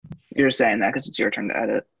You're just saying that because it's your turn to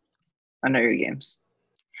edit. I know your games.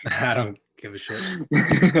 I don't give a shit.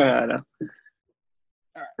 I know.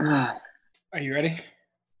 Are you ready?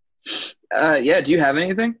 Yeah. Do you have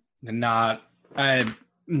anything? Yeah,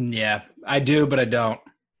 I do, but I don't.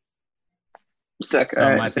 Sick. So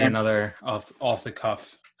it might be another off the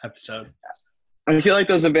cuff episode. I feel like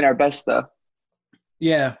those have been our best, though.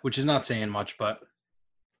 Yeah, which is not saying much, but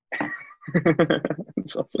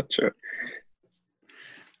it's also true.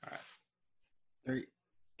 All right. 3,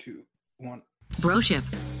 2, 1. Broship,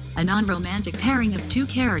 a non-romantic pairing of two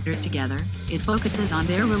characters together. It focuses on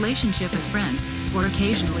their relationship as friends, or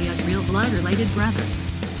occasionally as real blood-related brothers.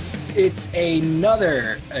 It's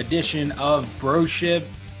another edition of Broship.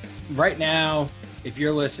 Right now, if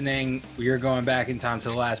you're listening, we are going back in time to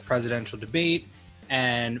the last presidential debate,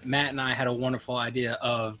 and Matt and I had a wonderful idea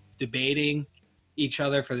of debating each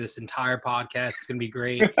other for this entire podcast. It's going to be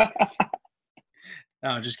great.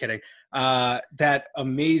 No, just kidding. That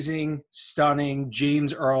amazing, stunning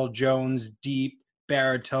James Earl Jones deep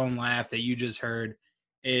baritone laugh that you just heard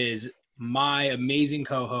is my amazing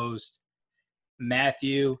co-host,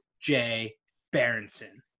 Matthew J.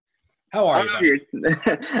 Berenson. How are you?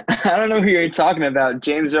 I don't know who you're talking about,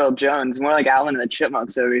 James Earl Jones. More like Alvin and the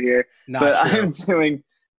Chipmunks over here. But I'm doing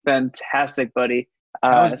fantastic, buddy.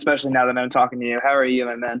 Especially now that I'm talking to you. How are you,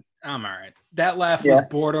 my man? I'm all right. That laugh was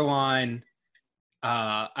borderline.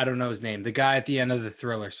 I don't know his name. The guy at the end of the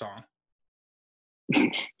Thriller song.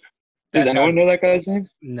 Does anyone know that guy's name?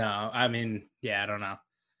 No, I mean, yeah, I don't know.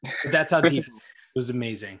 But that's how deep it was.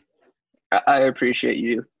 Amazing. I appreciate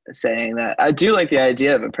you saying that. I do like the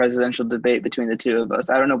idea of a presidential debate between the two of us.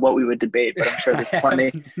 I don't know what we would debate, but I'm sure there's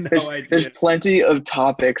plenty. There's plenty of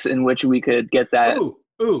topics in which we could get that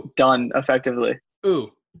done effectively.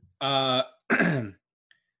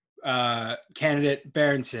 Candidate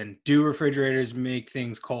Berenson, do refrigerators make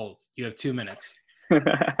things cold? You have 2 minutes.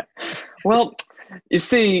 Well, you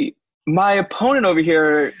see, my opponent over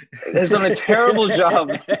here has done a terrible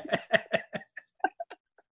job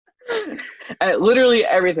at literally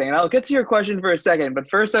everything. And I'll get to your question for a second, but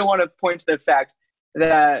first I want to point to the fact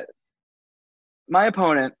that my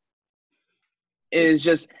opponent is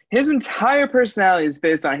just, his entire personality is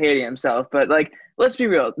based on hating himself. But like, let's be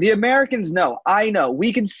real. The Americans know. I know.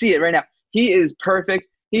 We can see it right now. He is perfect.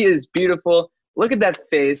 He is beautiful. Look at that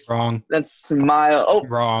face. Wrong. That smile. Oh,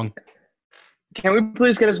 wrong. Can we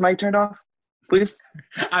please get his mic turned off? Please?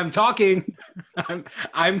 I'm talking.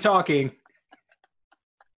 I'm talking.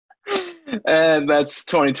 And that's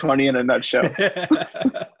 2020 in a nutshell.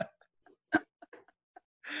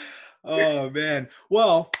 Oh, man.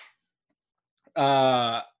 Well,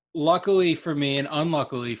 luckily for me and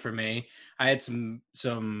unluckily for me, I had some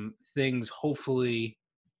things hopefully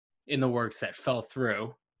in the works that fell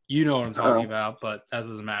through. You know what I'm talking about, but that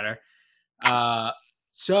doesn't matter.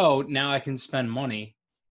 So now I can spend money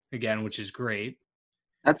again, which is great.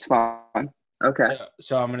 That's fine. Okay.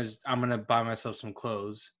 So I'm gonna buy myself some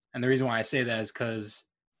clothes, and the reason why I say that is because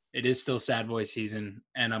it is still Sad Boy season,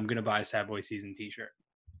 and I'm gonna buy a Sad Boy season T-shirt.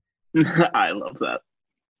 I love that.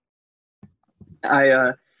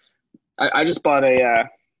 I just bought a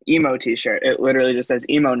emo T-shirt. It literally just says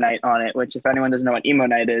Emo Night on it, which if anyone doesn't know what Emo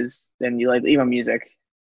Night is, then you like emo music,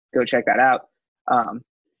 go check that out.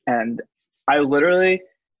 And I was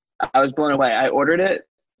blown away. I ordered it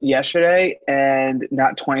yesterday, and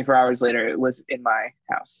not 24 hours later, it was in my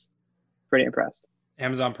house. Pretty impressed.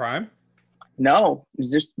 Amazon Prime? No, it was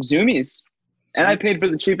just Zoomies. And I paid for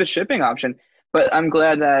the cheapest shipping option. But I'm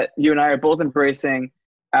glad that you and I are both embracing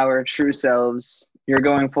our true selves. You're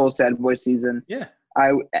going full Sad Boy season. Yeah.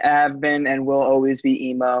 I have been and will always be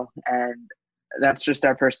emo, and that's just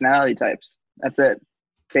our personality types. That's it.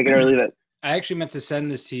 Take it or leave it. I actually meant to send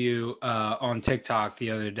this to you on TikTok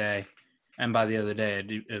the other day. And by the other day,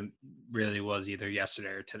 it really was either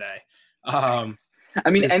yesterday or today. I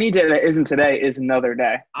mean, any day that isn't today is another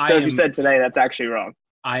day. So if you said today, that's actually wrong.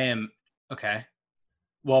 Okay.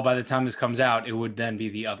 Well, by the time this comes out, it would then be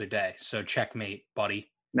the other day. So checkmate, buddy.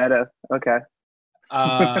 Meta. Okay.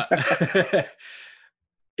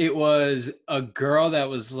 It was a girl that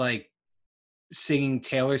was like singing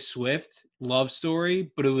Taylor Swift Love Story,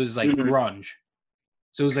 but it was like grunge.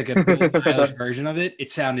 So it was like a Billie Eilish version of it. It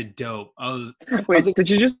sounded dope. Did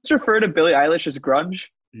you just refer to Billie Eilish as grunge?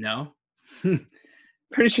 No.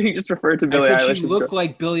 Pretty sure you just referred to Billie Eilish. I said she looked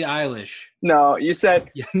like Billie Eilish. No, you said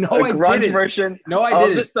a grunge version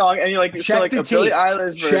of the song, and you're like, check the tape. Billie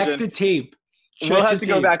Eilish version. Check the tape. We'll have to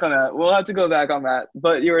go back on that.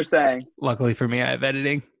 But you were saying. Luckily for me, I have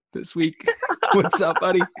editing this week. What's up,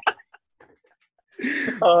 buddy?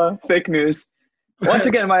 Fake news. Once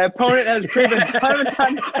again, my opponent has proven time and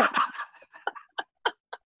time again.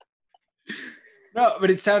 No,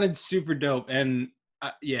 but it sounded super dope. And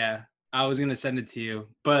yeah, I was going to send it to you.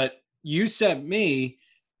 But you sent me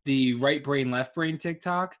the right brain, left brain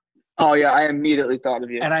TikTok. Oh, yeah, I immediately thought of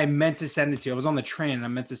you. And I meant to send it to you. I was on the train and I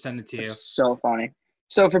meant to send it to you. It's so funny.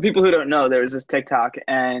 So for people who don't know, there was this TikTok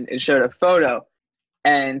and it showed a photo.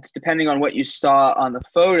 And depending on what you saw on the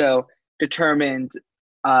photo, determined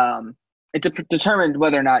determined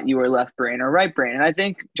whether or not you were left brain or right brain. And I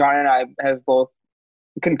think John and I have both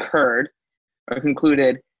concurred or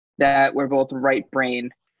concluded that we're both right brain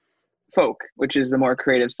folk, which is the more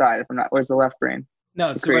creative side. If I'm not, where's the left brain?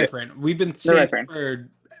 No, it's the right brain. We've been saying right brain for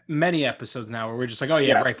many episodes now where we're just like, oh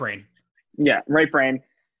yeah, yes. Right brain. Yeah, right brain,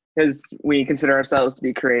 because we consider ourselves to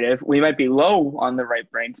be creative. We might be low on the right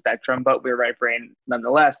brain spectrum, but we're right brain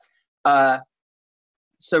nonetheless.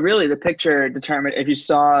 So really the picture determined if you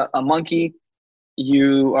saw a monkey,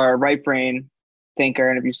 you are a right brain thinker.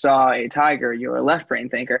 And if you saw a tiger, you're a left brain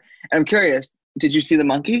thinker. And I'm curious, did you see the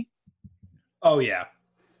monkey? Oh yeah.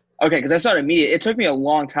 Okay, because I saw it immediately. It took me a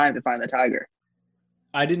long time to find the tiger.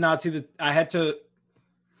 I did not see I had to,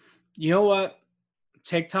 you know what?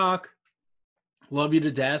 TikTok, love you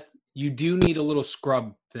to death. You do need a little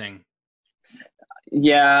scrub thing.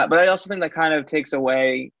 Yeah, but I also think that kind of takes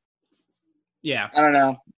away. Yeah. I don't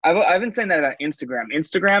know. I've been saying that about Instagram.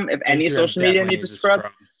 Instagram, if any social media needs a scrub,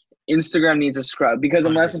 Instagram needs a scrub, because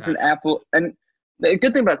unless 100%. It's an Apple. And the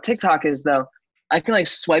good thing about TikTok is, though, I can like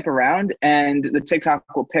swipe around and the TikTok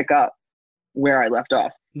will pick up where I left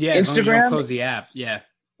off. Yeah, Instagram, as long as you don't close the app. Yeah.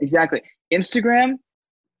 Exactly. Instagram,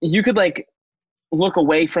 you could like look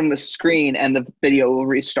away from the screen and the video will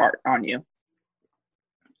restart on you.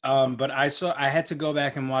 But I had to go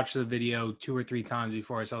back and watch the video 2 or 3 times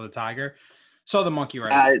before I saw the tiger. Saw the monkey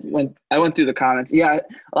right away. I went through the comments. Yeah,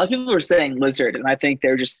 a lot of people were saying lizard, and I think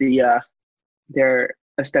they're just they're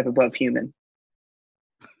a step above human.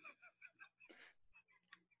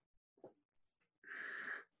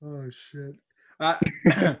 Oh shit.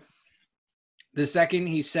 The second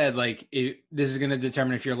he said like this is gonna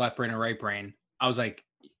determine if you're left brain or right brain, I was like,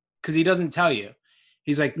 because he doesn't tell you.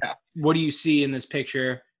 He's like, no. What do you see in this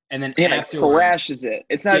picture? And then after flashes it.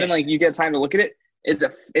 It's not even like you get time to look at it.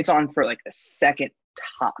 It's on for like a second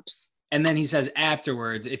tops. And then he says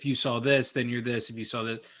afterwards, if you saw this, then you're this. If you saw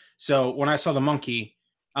this. So when I saw the monkey,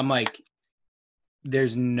 I'm like,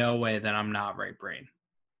 there's no way that I'm not right brain.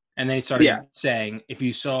 And then he started saying, if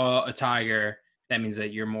you saw a tiger, that means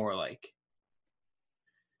that you're more like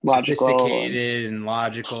logical, sophisticated and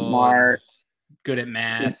logical, smart, good at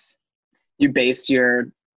math. You base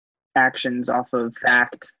your actions off of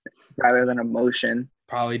fact rather than emotion.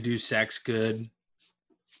 Probably do sex good.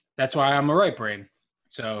 That's why I'm a right brain.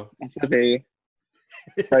 So that's a be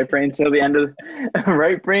right brain till the end of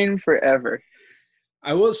right brain forever.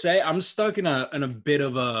 I will say I'm stuck in a bit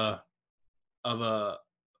of a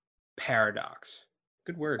paradox.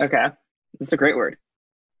 Good word. Okay. That's a great word.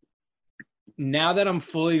 Now that I'm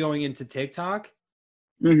fully going into TikTok,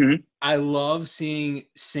 I love seeing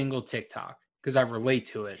single TikTok because I relate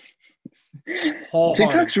to it.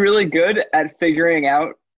 TikTok's really good at figuring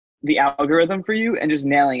out the algorithm for you and just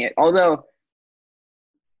nailing it. Although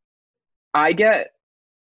I get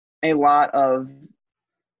a lot of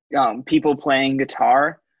people playing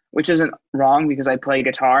guitar, which isn't wrong because I play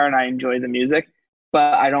guitar and I enjoy the music,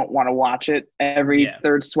 but I don't want to watch it every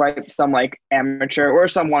third swipe. Some like amateur or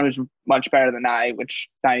someone who's much better than I, which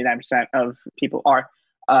 99% of people are,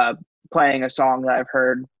 playing a song that I've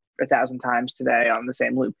heard 1,000 times today on the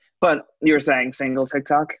same loop. But you were saying single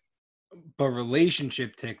TikTok? But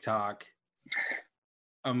relationship TikTok,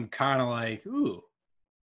 I'm kind of like, ooh,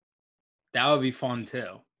 that would be fun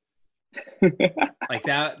too. Like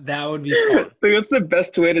that would be fun. I think that's the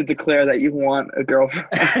best way to declare that you want a girlfriend.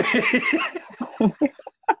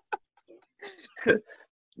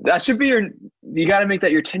 That should be you got to make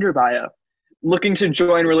that your Tinder bio. Looking to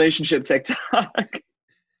join relationship TikTok.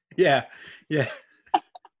 Yeah.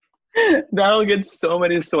 That'll get so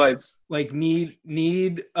many swipes. Like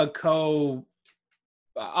need a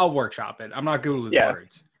I'll workshop it. I'm not good with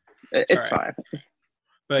words. It's fine.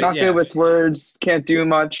 But not good with words, can't do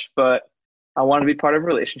much, but I want to be part of a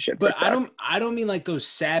relationship. But TikTok. I don't mean like those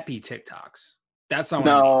sappy TikToks. That's not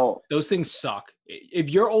what I mean. Those things suck. If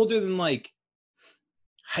you're older than like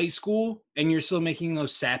high school and you're still making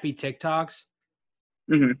those sappy TikToks,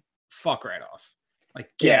 fuck right off. Like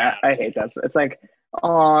I hate that. It's like,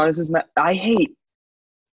 oh, this is I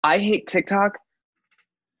hate TikTok,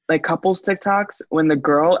 like couples TikToks when the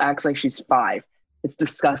girl acts like she's 5. It's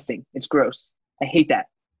disgusting. It's gross. I hate that.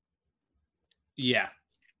 Yeah.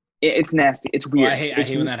 It's nasty. It's weird. Well, I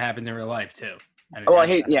hate when that happens in real life too. And it Oh, I has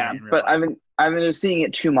hate, happened yeah, in real but life. I've been just seeing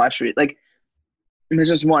it too much. Like, there's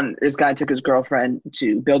just one. This guy took his girlfriend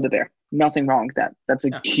to Build a Bear. Nothing wrong with that. That's a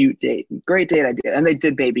Yeah. cute date. Great date idea. And they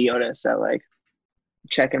did Baby Yoda. So like,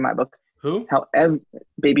 check in my book. Who? However,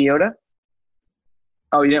 Baby Yoda.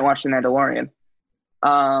 Oh, you didn't watch The Mandalorian.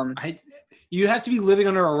 You have to be living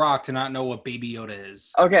under a rock to not know what Baby Yoda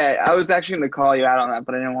is. Okay, I was actually going to call you out on that,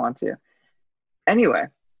 but I didn't want to. Anyway,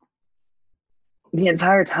 the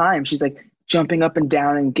entire time she's like jumping up and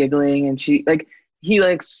down and giggling, and he like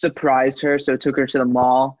surprised her, so took her to the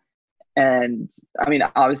mall. And I mean,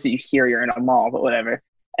 obviously you hear you're in a mall, but whatever.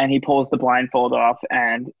 And he pulls the blindfold off,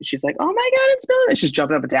 and she's like, "Oh my God, it's Billy!" And she's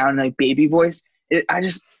jumping up and down in like baby voice. I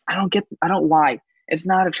don't why. It's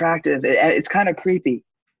not attractive. It's kind of creepy.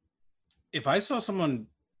 If I saw someone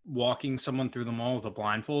walking someone through the mall with a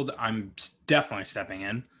blindfold, I'm definitely stepping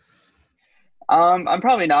in. I'm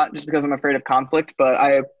probably not, just because I'm afraid of conflict, but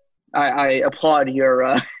I applaud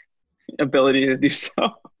your ability to do so.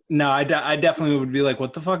 No, I definitely would be like,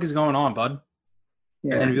 "What the fuck is going on, bud?"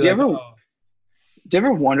 Yeah. And then Do you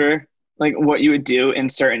ever wonder like what you would do in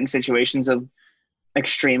certain situations of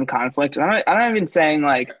extreme conflict? I'm not even saying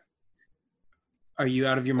like, "Are you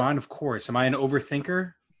out of your mind?" Of course. Am I an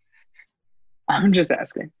overthinker? I'm just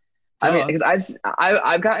asking. I mean, because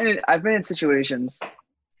I've been in situations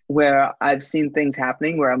where I've seen things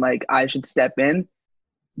happening where I'm like, I should step in,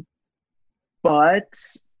 but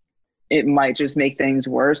it might just make things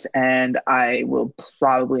worse, and I will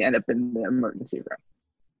probably end up in the emergency room.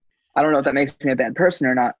 I don't know if that makes me a bad person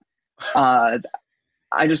or not. I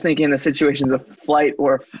just think in the situations of flight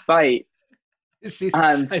or fight,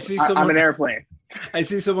 I'm an airplane. I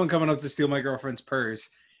see someone coming up to steal my girlfriend's purse.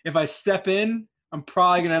 If I step in, I'm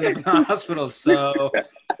probably gonna end up in the hospital. So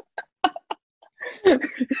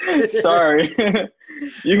sorry,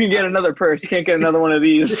 you can get another purse. You can't get another one of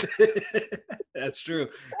these. That's true.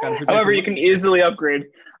 However, you can easily upgrade.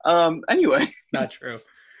 Anyway, not true.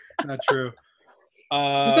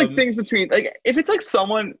 Just like things between, like, if it's like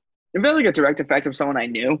someone, if it's like a direct effect of someone I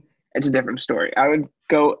knew, it's a different story. I would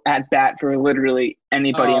go at bat for literally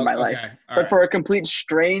anybody in my life. But for a complete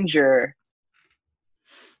stranger,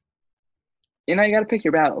 you got to pick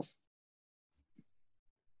your battles.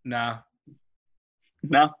 No.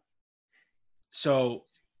 So,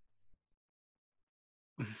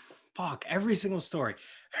 fuck, every single story.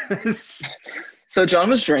 So John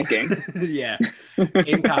was drinking. Yeah,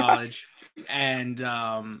 in college. And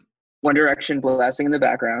One Direction blasting in the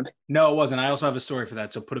background. No, it wasn't. I also have a story for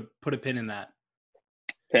that, so put a pin in that.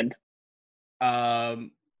 Pinned.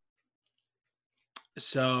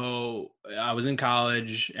 So I was in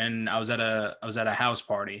college and I was at a house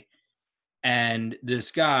party, and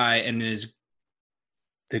this guy and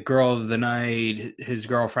the girl of the night, his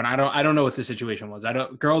girlfriend. I don't know what the situation was.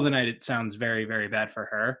 Girl of the night. It sounds very, very bad for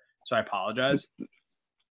her, so I apologize.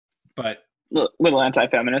 But little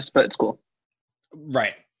anti-feminist, but it's cool.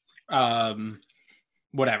 Right.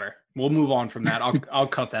 Whatever. We'll move on from that. I'll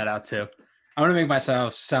cut that out too. I want to make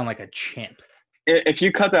myself sound like a champ. If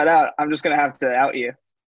you cut that out, I'm just gonna have to out you.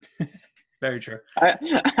 Very true. I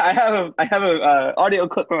have a audio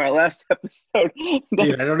clip from our last episode.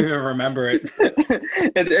 Dude, I don't even remember it.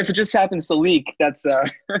 If it just happens to leak, that's I'm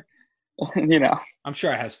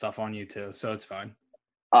sure I have stuff on you too, so it's fine.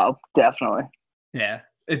 Oh, definitely. Yeah.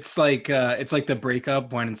 It's like the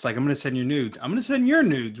breakup when it's like, I'm gonna send you nudes. I'm gonna send your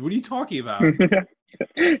nudes. What are you talking about?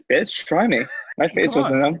 Bitch, try me. My face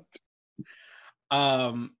wasn't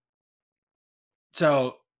them.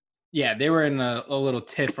 So yeah, they were in a little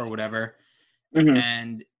tiff or whatever,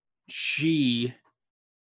 and she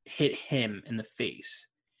hit him in the face,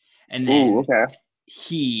 and then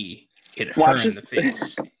he hit her in the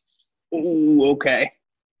face. Ooh, okay.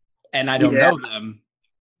 And I don't know them.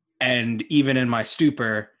 And even in my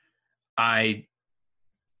stupor, I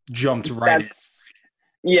jumped right in.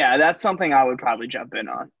 Yeah, that's something I would probably jump in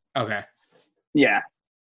on. Okay. Yeah.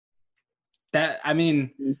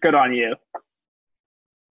 Good on you.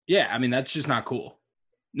 Yeah, I mean, that's just not cool.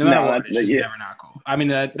 No matter what, it's just never not cool. I mean,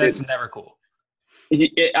 that's never cool.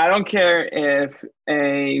 I don't care if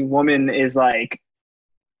a woman is like,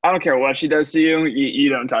 I don't care what she does to you, you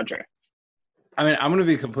don't touch her. I mean, I'm going to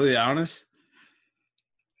be completely honest.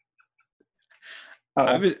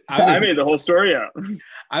 I made the whole story up.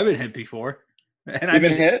 I've been hit before. And You've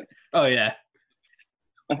been hit? Oh, yeah.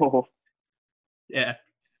 Oh. Yeah.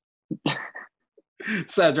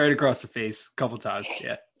 Slapped right across the face a couple times.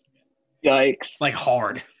 Yeah. Yikes. Like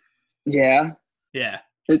hard. Yeah? Yeah.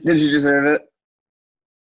 Did you deserve it?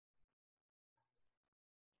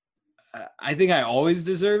 I think I always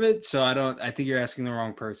deserve it, so I think you're asking the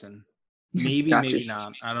wrong person. Maybe, Gotcha. maybe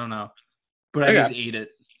not. I don't know. But I Okay. just ate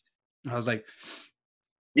it. I was like,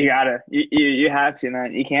 You gotta. You have to,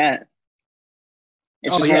 man. You can't.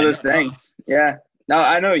 It's oh, just yeah, one of those no, things. Yeah. No,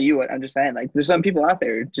 I know you. I'm just saying, like, there's some people out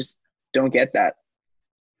there who just don't get that.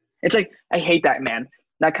 It's like, I hate that, man.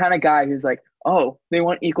 That kind of guy who's like, oh, they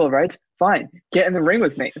want equal rights? Fine. Get in the ring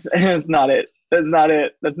with me. That's not it. That's not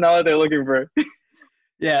it. That's not what they're looking for.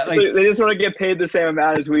 yeah, like, They just want to get paid the same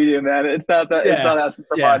amount as we do, man. It's not that. It's yeah, not asking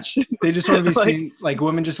for yeah. much. They just want to be Like, seen, like,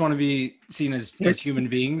 women just want to be seen as Yes. human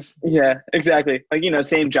beings. Yeah, exactly. Like,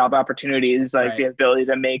 same job opportunities, like Right. the ability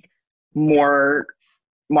to make more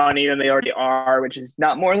money than they already are, which is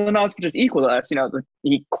not more than us, but just equal to us. The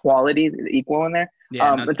equality, the equal in there.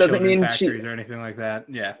 Yeah, not It doesn't children mean factories or anything like that.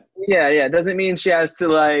 Yeah. yeah, it doesn't mean she has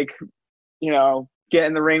to get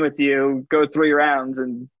in the ring with you, go 3 rounds,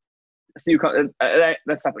 and see you.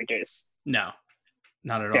 That's not the case. No,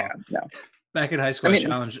 not at Yeah, all. no. Back in high school, I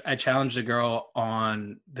mean- I challenged a girl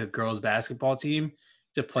on the girls' basketball team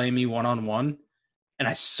to play me one-on-one, and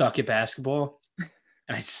I suck at basketball,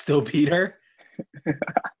 and I still beat her,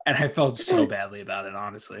 and I felt so badly about it,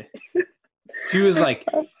 honestly. She was like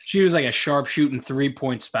a sharpshooting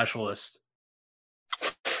 3-point specialist,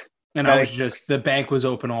 and I was just, the bank was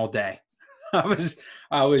open all day. I was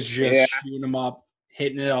just Yeah. shooting them up,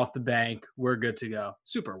 hitting it off the bank. We're good to go.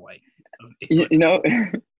 Super white. You know,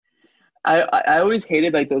 I always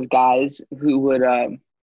hated like those guys who would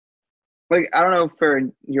like, I don't know for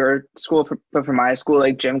your school, but for my school,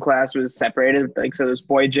 like gym class was separated, like, so there's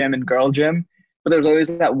boy gym and girl gym, but there was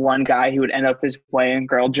always that one guy who would end up his playing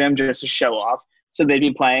girl gym just to show off. So they'd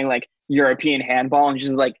be playing like European handball and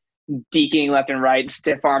just like deking left and right,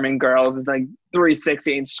 stiff arming girls, it's like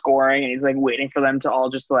 360 and scoring, and he's like waiting for them to all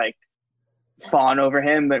just like fawn over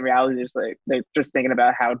him, but in reality, just like they're just thinking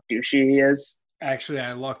about how douchey he is. Actually,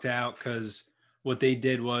 I lucked out because what they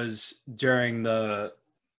did was during the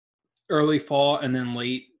early fall and then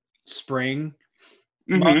late spring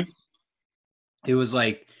months, it was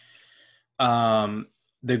like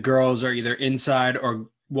the girls are either inside or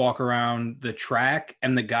walk around the track,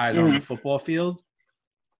 and the guys are on the football field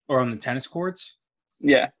or on the tennis courts.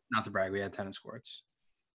 Yeah. Not to brag, we had tennis courts.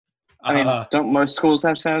 I mean, don't most schools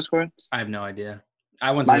have tennis courts? I have no idea.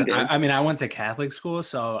 I went Mine to did. I went to Catholic school,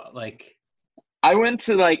 so like I went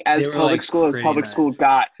to like as They were, public like, school as pretty public school nice.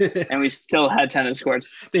 got, and we still had tennis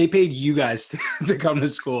courts. they paid you guys to come to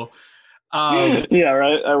school. Um, Yeah,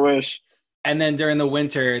 right. I wish. and then during the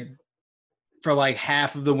winter, for like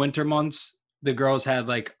half of the winter months, the girls had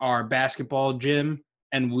like our basketball gym,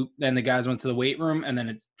 and then the guys went to the weight room, and then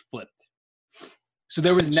it flipped. So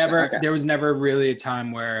there was Okay. never really a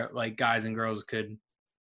time where like guys and girls could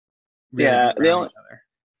really Yeah, be around each other.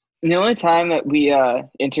 The only time that we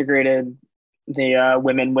integrated the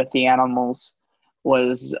women with the animals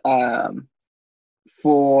was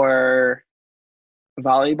for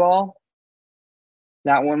volleyball.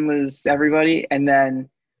 That one was everybody, and then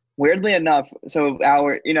weirdly enough, so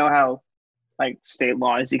how like state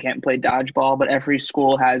laws you can't play dodgeball, but every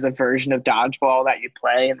school has a version of dodgeball that you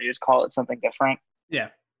play, and they just call it something different. Yeah.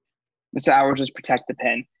 And so ours was protect the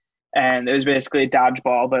pin, and it was basically a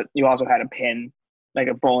dodgeball, but you also had a pin, like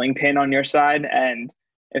a bowling pin on your side, and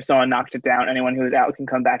if someone knocked it down, anyone who was out can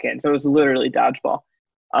come back in. So it was literally dodgeball.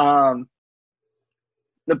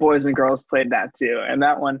 The boys and girls played that too, and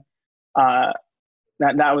that one,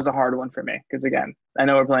 that was a hard one for me because again, I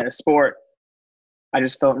know we're playing a sport. I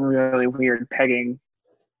just felt really weird pegging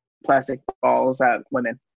plastic balls at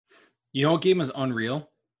women. You know what game is unreal?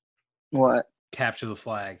 What? Capture the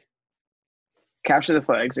Flag. Capture the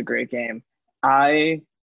Flag is a great game. I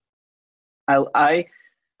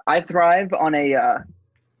thrive on a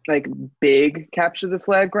like big Capture the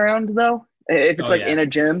Flag ground though. If it's in a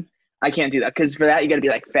gym, I can't do that because for that you got to be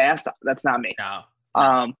like fast. That's not me.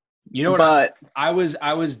 No. You know what? But I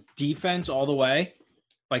was defense all the way,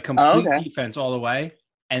 like complete defense all the way,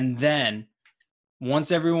 and then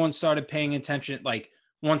once everyone started paying attention, like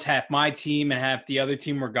once half my team and half the other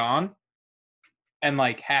team were gone, and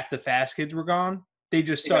like half the fast kids were gone, they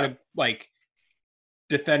just started like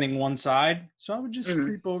defending one side. So I would just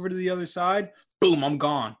creep over to the other side. Boom, I'm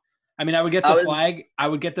gone. I mean, I would get the flag. I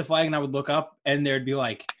would get the flag, and I would look up, and there'd be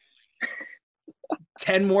like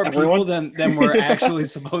 10 more people than were actually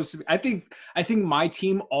supposed to be. I think my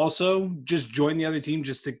team also just joined the other team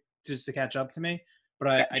just to catch up to me.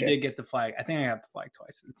 But I did get the flag. I think I got the flag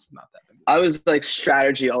twice. It's not that big. I was like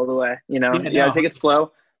strategy all the way. You no. Take it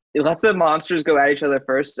slow. You let the monsters go at each other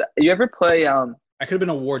first. You ever play? I could have been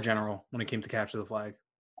a war general when it came to capture the flag.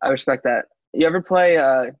 I respect that. You ever play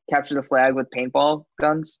capture the flag with paintball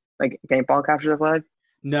guns? Like paintball capture the flag?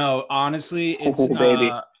 No, honestly, it's Oh,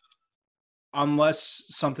 baby. unless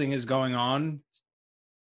something is going on,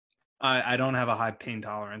 I don't have a high pain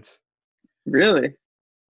tolerance. Really?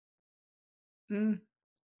 I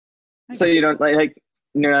So guess. you don't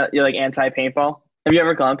you're like anti paintball? Have you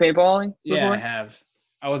ever gone paintballing Yeah, I before? have.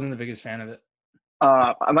 I wasn't the biggest fan of it.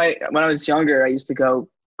 When I was younger, I used to go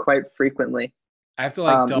quite frequently. I have to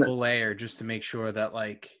like double layer just to make sure that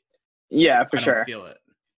like Yeah, for I don't sure. feel it.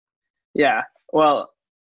 Yeah. Well,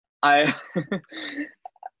 I,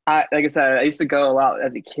 I like I said, I used to go a lot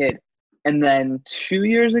as a kid, and then 2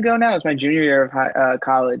 years ago now, it's my junior year of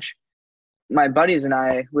college. My buddies and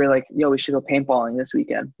I were like, "Yo, we should go paintballing this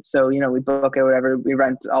weekend." So we book it, whatever. We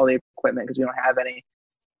rent all the equipment because we don't have any.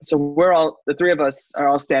 So the three of us are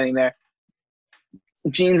all standing there,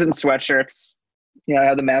 jeans and sweatshirts. I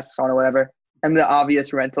have the masks on or whatever, and the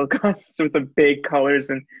obvious rental guns with the big colors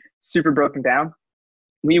and super broken down.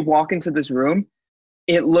 We walk into this room.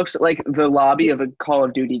 It looks like the lobby of a Call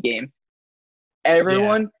of Duty game.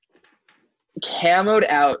 Everyone camoed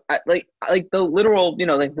out, like the literal,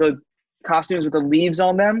 like the costumes with the leaves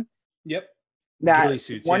on them. Yep. That ghillie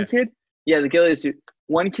suits, one kid, the ghillie suit.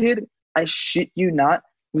 One kid, I shit you not,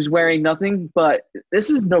 was wearing nothing but, this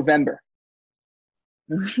is November.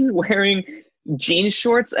 This is wearing jean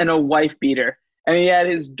shorts and a wife beater, and he had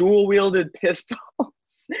his dual wielded pistols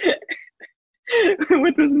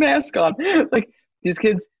with his mask on. Like, these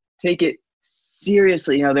kids take it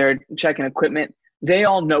seriously. They're checking equipment. They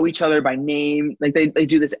all know each other by name. Like, they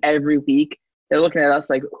do this every week. They're looking at us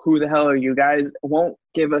like, who the hell are you guys? Won't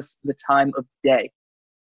give us the time of day.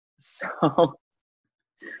 So,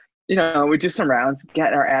 we do some rounds,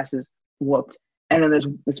 get our asses whooped. And then there's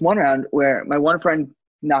this one round where my one friend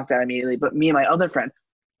knocked out immediately, but me and my other friend,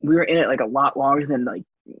 we were in it like a lot longer than like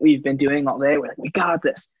we've been doing all day. We're like, we got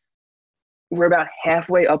this. We're about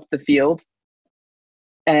halfway up the field,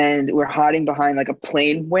 and we're hiding behind like a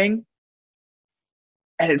plane wing,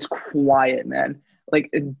 and it's quiet, man. Like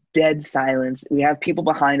a dead silence. We have people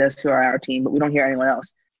behind us who are our team, but we don't hear anyone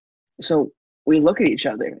else. So we look at each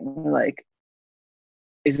other and we're like,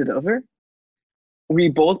 is it over? We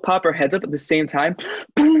both pop our heads up at the same time.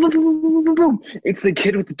 Boom, boom, boom, boom, boom, boom. It's the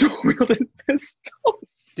kid with the dual-wielded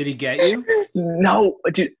pistols. Did he get you? No,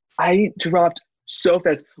 dude. I dropped so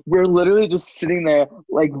fast. We're literally just sitting there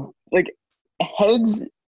like heads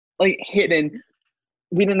like hidden.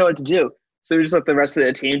 We didn't know what to do. So we just let the rest of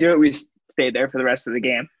the team do it. We stayed there for the rest of the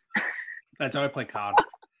game. That's how I play COD.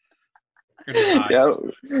 Yeah,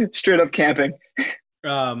 straight up camping.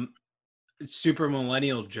 Super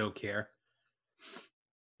millennial joke here.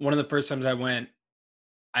 One of the first times I went,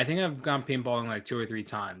 I think I've gone paintballing like 2 or 3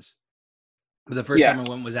 times. But the first time I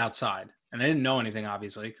went was outside. And I didn't know anything,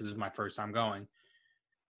 obviously, because it was my first time going.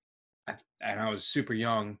 And I was super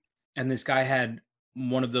young. And this guy had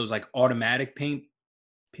one of those like automatic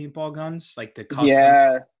paintball guns, like the custom.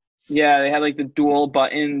 Yeah, they had like the dual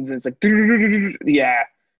buttons. And it's like, the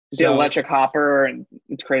electric hopper, and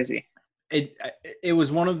it's crazy. It was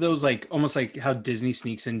one of those like almost like how Disney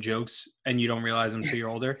sneaks in jokes and you don't realize them until you're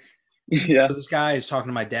older. Yeah. So this guy is talking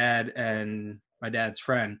to my dad and my dad's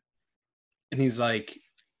friend, and he's like,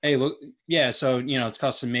 "Hey, look, yeah, so it's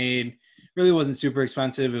custom made. Really wasn't super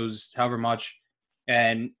expensive. It was however much,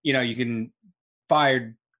 and you can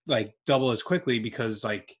fire like double as quickly because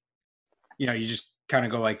like you just kind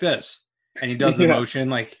of go like this." And he does the motion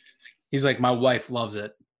like he's like, "My wife loves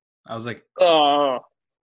it." I was like, "Oh."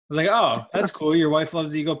 I was like, "Oh, that's cool. Your wife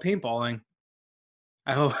loves that you go paintballing."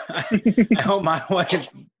 I hope my wife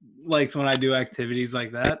likes when I do activities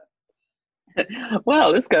like that.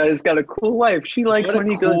 Wow, this guy's got a cool wife. She likes when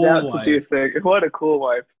he goes out to do things. What a cool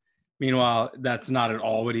wife. Meanwhile, that's not at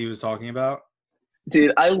all what he was talking about.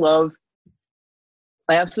 Dude, I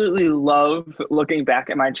absolutely love looking back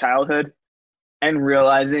at my childhood and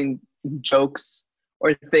realizing jokes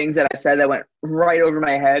or things that I said that went right over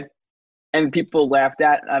my head and people laughed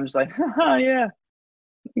at. And I'm just like, haha, yeah,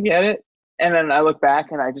 you get it. And then I look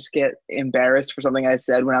back and I just get embarrassed for something I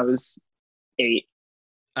said when I was 8.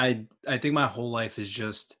 I think my whole life is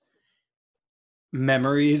just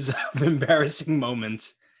memories of embarrassing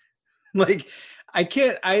moments. Like I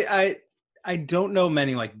don't know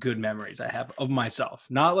many like good memories I have of myself.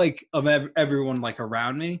 Not like of everyone like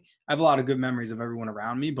around me. I have a lot of good memories of everyone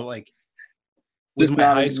around me, but like was my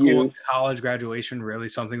high school and college graduation really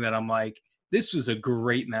something that I'm like, this was a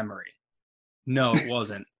great memory? No, it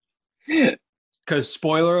wasn't. Because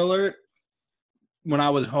spoiler alert, when I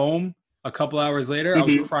was home a couple hours later, I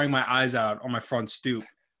was crying my eyes out on my front stoop.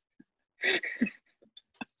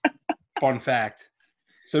 Fun fact.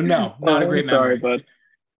 So no, not a great sorry, memory. bud.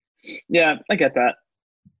 Yeah, I get that.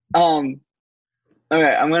 Okay,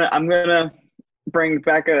 I'm gonna bring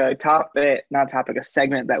back a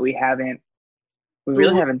segment that we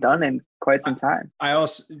really haven't done in quite some time. I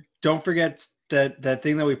also don't forget that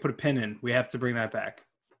thing that we put a pin in. We have to bring that back.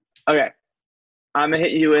 Okay, I'm gonna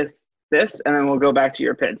hit you with this, and then we'll go back to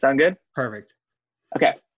your pin. Sound good? Perfect.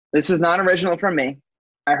 Okay, this is not original from me.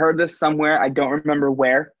 I heard this somewhere. I don't remember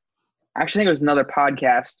where. I actually think it was another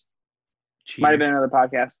podcast. Cheater. Might have been another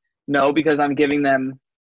podcast. No, because I'm giving them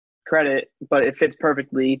credit, but it fits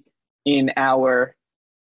perfectly in our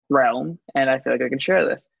realm, and I feel like I can share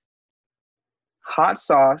this. Hot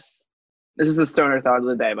sauce. This is the stoner thought of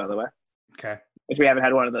the day, by the way. Okay. If we haven't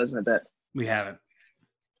had one of those in a bit. We haven't.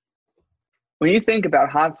 When you think about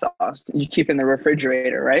hot sauce, you keep in the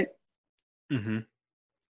refrigerator, right? Mm-hmm.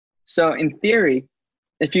 So in theory,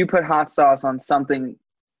 if you put hot sauce on something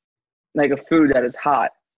like a food that is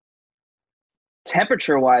hot,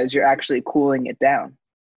 temperature-wise, you're actually cooling it down.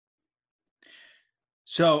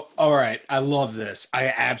 So, all right. I love this.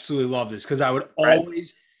 I absolutely love this because I would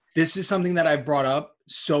always – this is something that I've brought up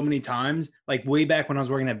so many times. Like way back when I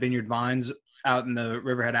was working at Vineyard Vines out in the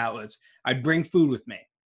Riverhead outlets, I'd bring food with me.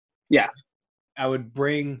 Yeah. I would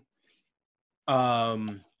bring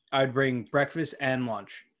breakfast and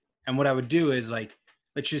lunch. And what I would do is like,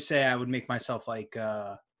 let's just say I would make myself like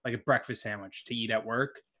a breakfast sandwich to eat at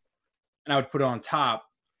work. And I would put it on top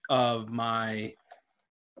of my,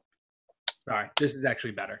 sorry, this is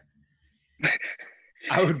actually better.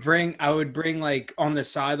 I would bring like on the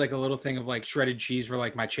side, like a little thing of like shredded cheese for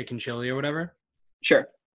like my chicken chili or whatever. Sure.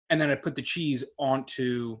 And then I'd put the cheese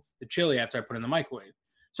onto the chili after I put it in the microwave.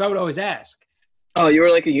 So I would always ask. Oh, you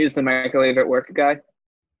were like a use the microwave at work guy?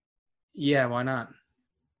 Yeah, why not?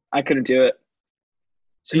 I couldn't do it.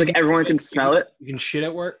 So like everyone can smell it. You can shit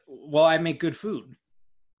at work? Well, I make good food.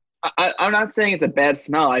 I'm not saying it's a bad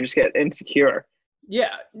smell. I just get insecure.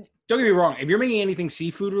 Yeah, don't get me wrong. If you're making anything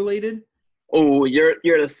seafood related, oh, you're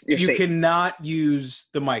you safe. Cannot use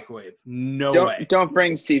the microwave. No way. Don't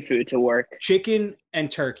bring seafood to work. Chicken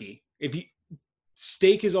and turkey.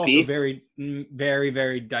 Steak is also Beef? very, very,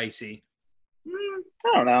 very dicey.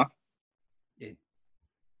 I don't know. It's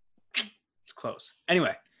close.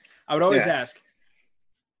 Anyway, I would always ask,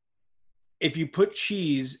 if you put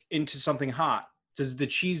cheese into something hot, does the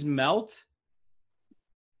cheese melt?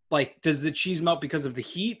 Like, does the cheese melt because of the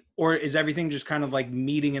heat, or is everything just kind of like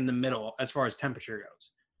meeting in the middle as far as temperature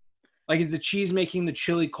goes? Like, is the cheese making the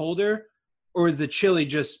chili colder, or is the chili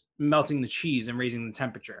just melting the cheese and raising the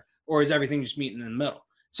temperature, or is everything just meeting in the middle?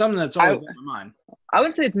 Something that's always on my mind. I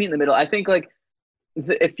would say it's meat in the middle. I think like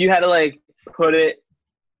if you had to like put it,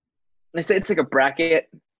 let's say it's like a bracket,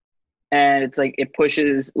 and it's like it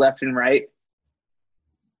pushes left and right.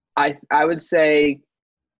 I would say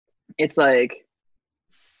it's like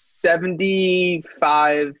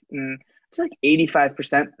 75, it's like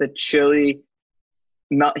 85% the chili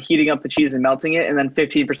heating up the cheese and melting it, and then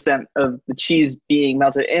 15% of the cheese being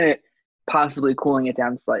melted in it, possibly cooling it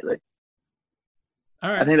down slightly.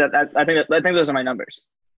 All right. I think those are my numbers.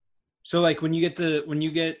 So like when you get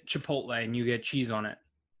Chipotle and you get cheese on it,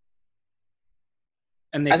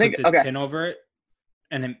 and they put the tin over it,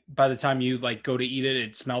 and then by the time you like go to eat it,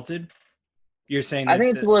 it's melted. You're saying that I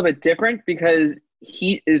think it's a little bit different because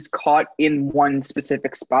heat is caught in one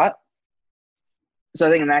specific spot. So I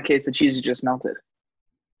think in that case, the cheese is just melted.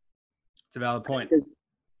 It's a valid point.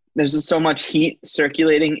 There's just so much heat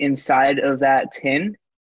circulating inside of that tin.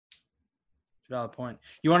 It's a valid point.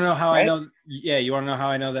 You want to know how I know? Yeah, you want to know how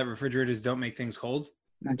I know that refrigerators don't make things cold?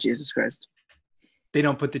 Oh, Jesus Christ. They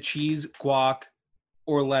don't put the cheese, guac,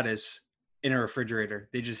 or lettuce in a refrigerator.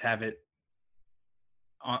 They just have it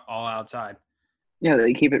all outside. Yeah,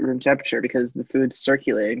 they keep it room temperature because the food's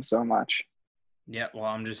circulating so much. Yeah, well,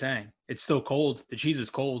 I'm just saying. It's still cold. The cheese is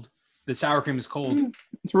cold. The sour cream is cold.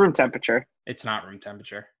 It's room temperature. It's not room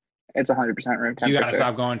temperature. It's 100% room temperature. You got to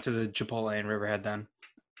stop going to the Chipotle in Riverhead then.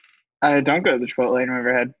 I don't go to the Chipotle in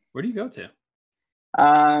Riverhead. Where do you go to?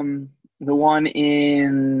 The one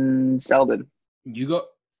in Selden. You go...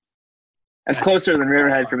 It's closer than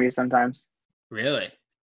Riverhead for me sometimes. Really?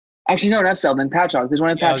 Actually, no, not Selden. Patchogue. There's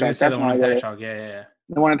one in Patchogue. That's the one in Patchogue. Yeah.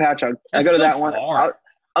 The one in Patchogue. I go to that one.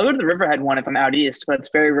 I'll go to the Riverhead one if I'm out east, but it's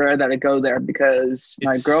very rare that I go there because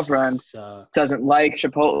my girlfriend doesn't like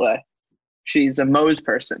Chipotle. She's a Moe's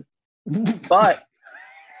person. But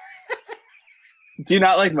do you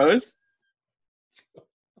not like Moe's?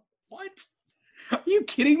 What? Are you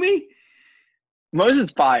kidding me? Moe's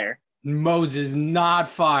is fire. Moe's is not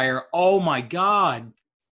fire. Oh my God.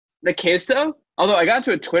 The queso? Although I got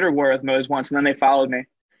into a Twitter war with Moe's once and then they followed me.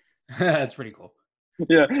 That's pretty cool.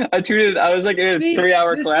 Yeah, I tweeted. I was like in a See,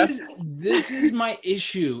 3-hour class. This is my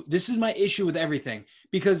issue. This is my issue with everything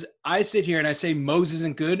because I sit here and I say Moe's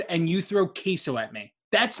isn't good, and you throw queso at me.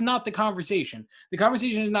 That's not the conversation. The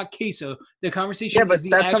conversation is not queso. The conversation Yeah, but is the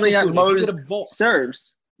that's actual something that food. If you Moe's get a bowl,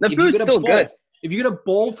 serves. The if you food's get a still bowl- good. If you get a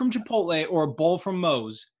bowl from Chipotle or a bowl from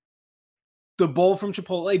Moe's, the bowl from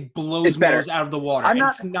Chipotle blows It's better. Moe's out of the water. I'm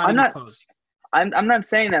not- It's not I'm even not- close. I'm not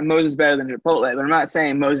saying that Moe's is better than Chipotle, but I'm not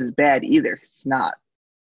saying Moe's is bad either. It's not.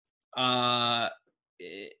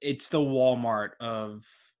 It's the Walmart of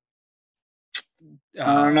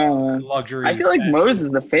I don't know. Man. luxury. I feel like fast Moe's food.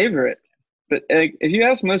 is the favorite. But if you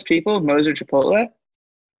ask most people, Moe's or Chipotle,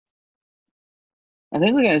 I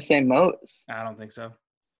think we're gonna say Moe's. I don't think so.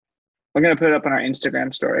 We're gonna put it up on our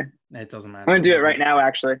Instagram story. It doesn't matter. I'm gonna do it right now,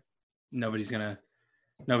 actually. Nobody's gonna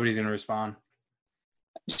respond.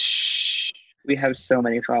 Shh. We have so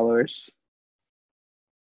many followers.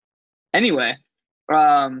 Anyway,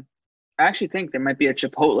 I actually think there might be a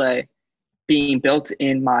Chipotle being built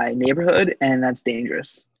in my neighborhood, and that's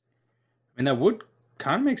dangerous. I mean, that would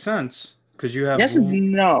kind of make sense because you have. Yes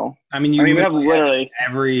and no. I mean, you we have literally literally.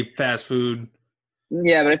 every fast food.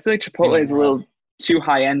 Yeah, but I feel like Chipotle is a little too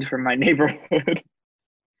high end for my neighborhood.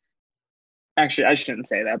 Actually, I shouldn't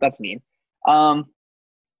say that. That's mean.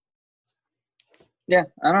 Yeah,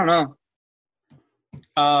 I don't know.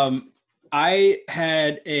 I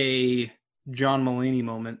had a John Mulaney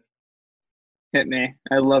moment. Hit me.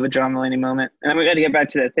 I love a John Mulaney moment. And we got to get back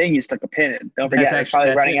to that thing you stuck a pin in. Don't forget, it's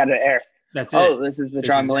probably running out of air. That's it. Oh, this is the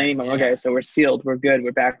John Mulaney moment. Yeah. Okay, so we're sealed. We're good.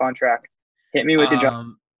 We're back on track. Hit me with the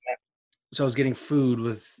John. So I was getting food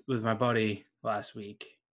with my buddy last week,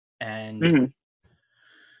 and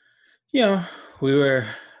you know, we were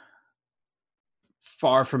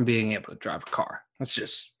far from being able to drive a car. Let's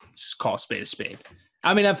just call a spade a spade.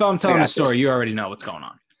 I mean, if I'm telling a story, you already know what's going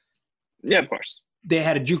on. Yeah, of course. They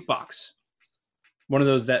had a jukebox, one of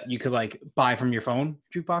those that you could like buy from your phone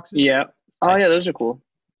jukeboxes. Yeah. Oh yeah, those are cool.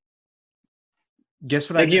 Guess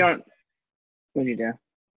what I did? You don't. What'd you do?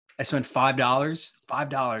 I spent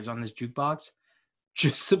 $5 on this jukebox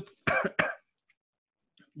just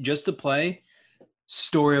to play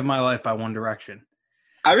 "Story of My Life" by One Direction.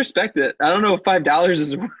 I respect it. I don't know if $5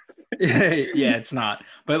 is worth it. Yeah, it's not.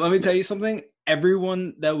 But let me tell you something.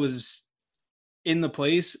 Everyone that was in the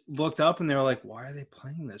place looked up and they were like, "Why are they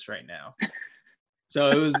playing this right now?"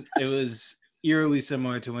 So it was eerily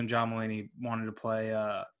similar to when John Mulaney wanted to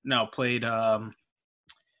played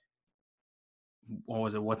what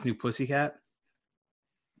was it? What's New Pussycat?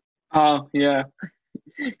 Oh yeah,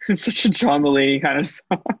 it's such a John Mulaney kind of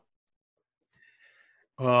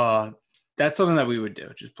song. That's something that we would do.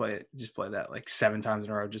 Just play that like 7 times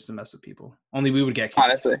in a row just to mess with people. Only we would get kicked.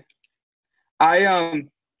 Honestly,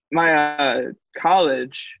 my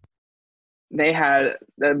college, they had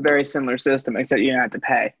a very similar system except you didn't have to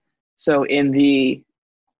pay. So in the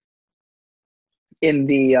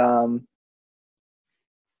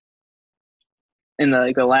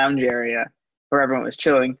lounge area where everyone was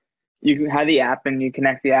chilling, you had the app and you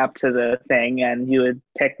connect the app to the thing and you would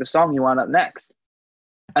pick the song you want up next.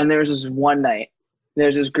 And there was this one night,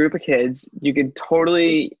 there's this group of kids, you could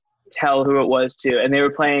totally tell who it was too, and they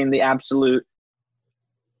were playing the absolute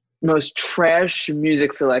most trash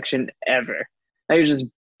music selection ever. It was just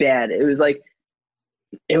bad. It was like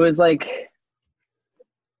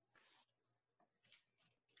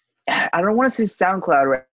I don't want to say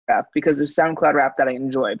SoundCloud rap because there's SoundCloud rap that I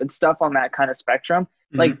enjoy, but stuff on that kind of spectrum,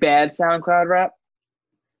 like bad SoundCloud rap,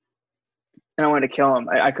 and I wanted to kill him.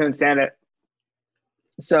 I couldn't stand it.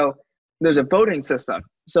 So there's a voting system.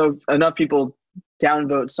 So if enough people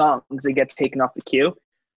downvote songs, it gets taken off the queue.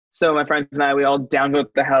 So my friends and I, we all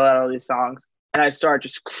downvote the hell out of these songs, and I start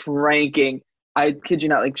just cranking. I kid you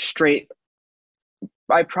not, like straight.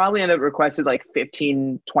 I probably ended up requested like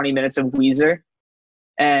 15, 20 minutes of Weezer.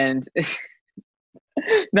 And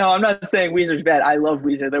no, I'm not saying Weezer's bad. I love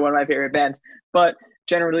Weezer. They're one of my favorite bands. But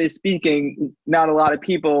generally speaking, not a lot of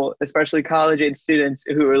people, especially college-age students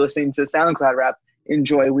who are listening to SoundCloud rap,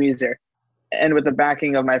 enjoy Weezer. And with the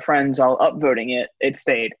backing of my friends all upvoting it, it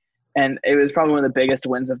stayed. And it was probably one of the biggest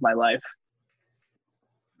wins of my life.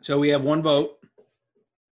 So we have one vote.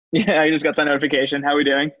 Yeah, I just got that notification. How are we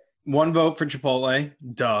doing? One vote for Chipotle.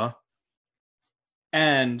 Duh.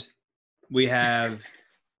 And we have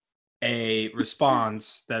a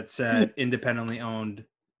response that said independently owned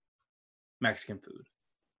Mexican food.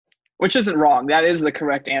 Which isn't wrong. That is the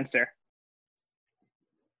correct answer.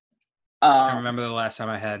 I remember the last time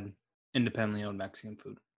I had independently owned Mexican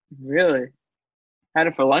food. Really? Had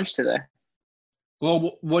it for lunch today.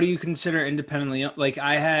 Well, what do you consider independently owned? Like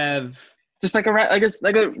I have just like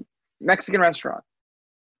a Mexican restaurant.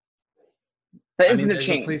 That isn't a there's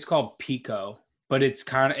chain. a place called Pico, but it's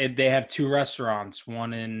kind of they have two restaurants,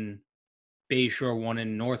 one in Bayshore, one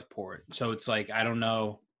in Northport. So it's like I don't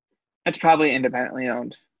know. It's probably independently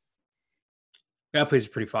owned. That place is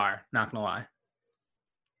pretty fire. Not gonna lie.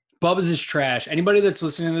 Bubba's is trash. Anybody that's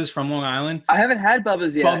listening to this from Long Island, I haven't had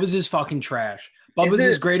Bubba's yet. Bubba's is fucking trash. Bubba's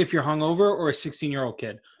is great if you're hungover or a 16-year-old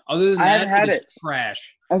kid. Other than I haven't had it is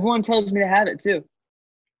trash. Everyone tells me to have it too.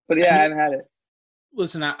 But yeah, I haven't had it.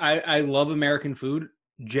 Listen, I love American food,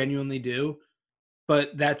 genuinely do.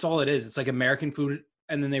 But that's all it is. It's like American food,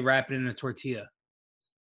 and then they wrap it in a tortilla.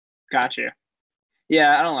 Gotcha.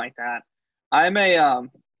 Yeah, I don't like that. I'm a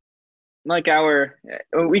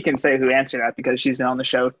we can say who answered that because she's been on the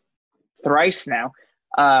show thrice now.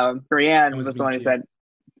 Brienne was the one who said,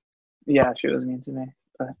 yeah, she was mean to me,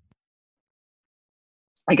 but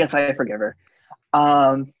I guess I forgive her.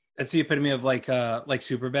 That's the epitome of like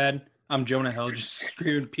Superbad. I'm Jonah Hill, just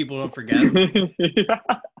screaming, people don't forget.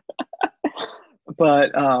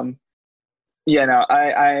 But yeah, no,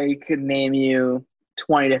 I could name you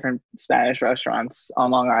 20 different Spanish restaurants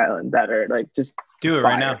on Long Island that are like just do it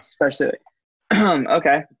fire, right now. Especially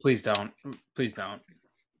okay. Please don't.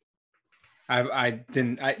 I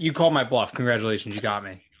didn't. You called my bluff. Congratulations, you got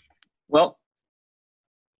me. Well,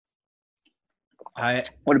 I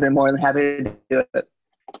would have been more than happy to do it.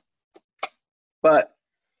 But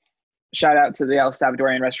shout out to the El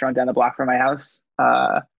Salvadorian restaurant down the block from my house.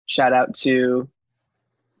 Shout out to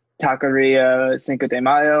Taqueria Cinco de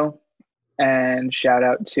Mayo. And shout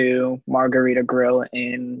out to Margarita Grill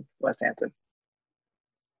in West Hampton.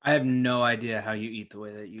 I have no idea how you eat the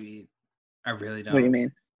way that you eat. I really don't. What do you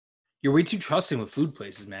mean? You're way too trusting with food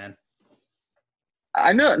places, man.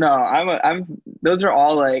 I know. No, I'm. Those are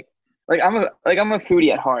all like I'm a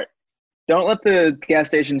foodie at heart. Don't let the gas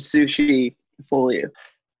station sushi fool you.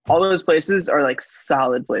 All those places are like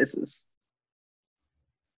solid places.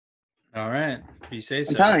 All right, you say so.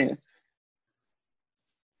 I'm telling you.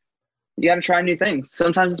 You got to try new things.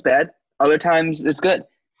 Sometimes it's bad. Other times it's good.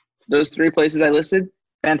 Those 3 places I listed,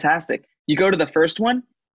 fantastic. You go to the first one,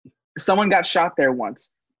 someone got shot there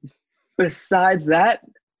once. Besides that,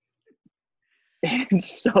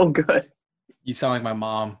 it's so good. You sound like my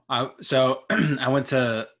mom. So I went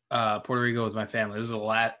to Puerto Rico with my family. It was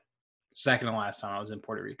the second and last time I was in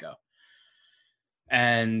Puerto Rico.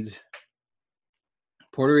 And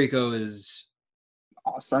Puerto Rico is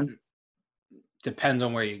awesome. Depends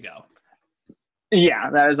on where you go. Yeah,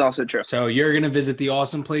 that is also true. So you're going to visit the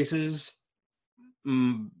awesome places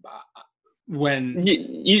when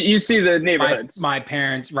you see the neighborhoods. My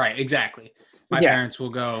parents, right, exactly. My parents will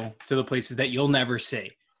go to the places that you'll never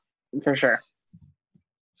see. For sure.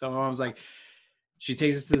 So I was like, she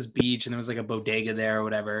takes us to this beach and there was like a bodega there or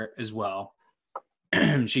whatever as well.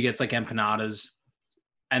 She gets like empanadas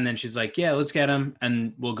and then she's like, yeah, let's get them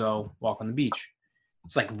and we'll go walk on the beach.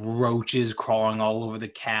 It's like roaches crawling all over the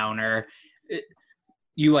counter.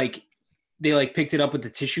 They picked it up with the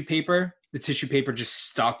tissue paper. The tissue paper just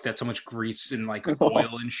stuck. That so much grease and like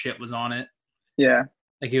oil and shit was on it. Yeah.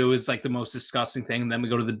 Like it was like the most disgusting thing. And then we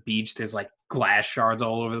go to the beach. There's like glass shards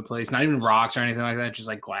all over the place. Not even rocks or anything like that. Just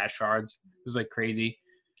like glass shards. It was like crazy.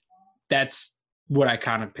 That's what I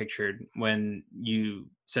kind of pictured when you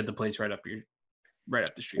said the place right up the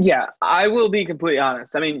street. Yeah, I will be completely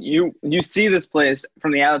honest. I mean, you see this place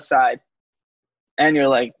from the outside, and you're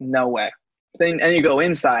like, no way. And you go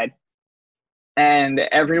inside, and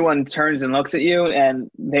everyone turns and looks at you,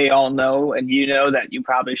 and they all know, and you know that you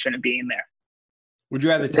probably shouldn't be in there. Would you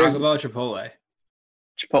rather Taco Bell or Chipotle?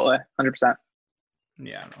 Chipotle, 100%.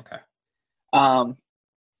 Yeah, okay.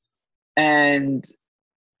 And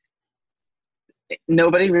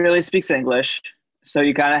nobody really speaks English, so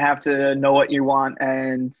you kind of have to know what you want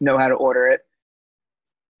and know how to order it.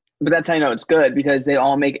 But that's how you know it's good, because they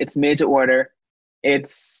all it's made to order.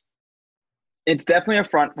 It's definitely a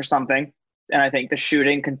front for something, and I think the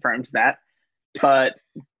shooting confirms that. But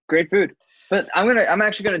great food. But I'm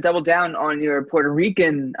actually gonna double down on your Puerto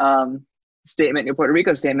Rican statement, your Puerto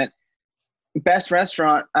Rico statement. Best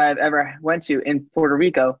restaurant I've ever went to in Puerto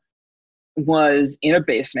Rico was in a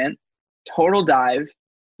basement, total dive.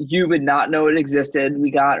 You would not know it existed.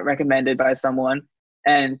 We got recommended by someone,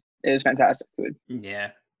 and it was fantastic food.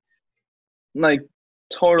 Yeah. Like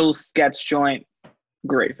total sketch joint,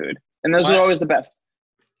 great food. And those are always the best.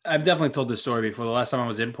 I've definitely told this story before. The last time I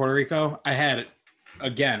was in Puerto Rico, I had,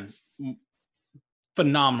 again,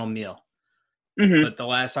 phenomenal meal. Mm-hmm. But the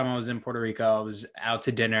last time I was in Puerto Rico, I was out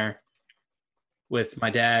to dinner with my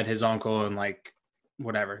dad, his uncle, and like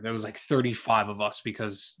whatever. There was like 35 of us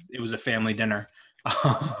because it was a family dinner.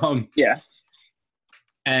 Yeah.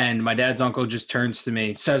 And my dad's uncle just turns to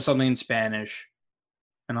me, says something in Spanish,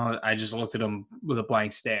 And I just looked at him with a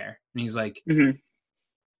blank stare. And he's like, Mhm.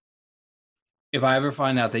 if I ever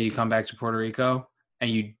find out that you come back to Puerto Rico and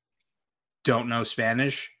you don't know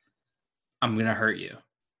Spanish, I'm going to hurt you.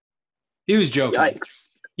 He was joking. Yikes.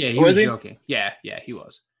 Yeah, he Was was he? joking. Yeah, he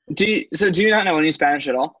was. Do you not know any Spanish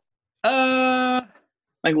at all?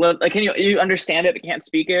 Like can you understand it but can't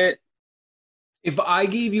speak it? If I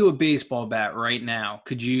gave you a baseball bat right now,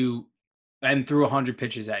 could you, and threw 100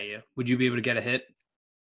 pitches at you, would you be able to get a hit?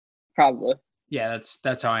 Probably. Yeah,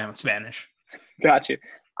 that's how I am with Spanish. Got you.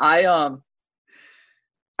 I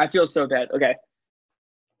feel so bad. Okay.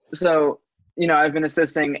 So, I've been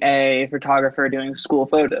assisting a photographer doing school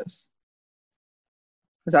photos.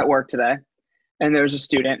 I was at work today, and there was a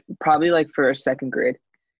student, probably like first, second grade,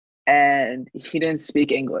 and he didn't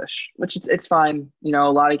speak English, which it's fine. A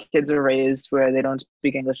lot of kids are raised where they don't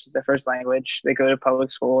speak English as their first language. They go to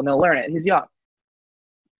public school and they'll learn it. He's young.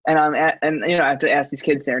 And I have to ask these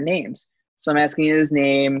kids their names. So I'm asking his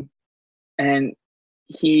name, and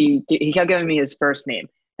he kept giving me his first name,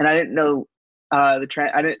 and I didn't know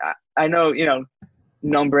I know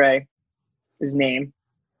nombre, his name,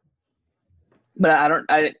 but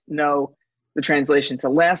I didn't know the translation to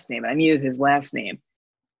last name. I needed his last name.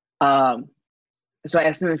 So I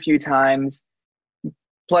asked him a few times.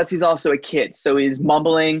 Plus, he's also a kid, so he's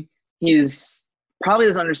mumbling. He's probably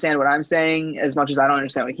doesn't understand what I'm saying as much as I don't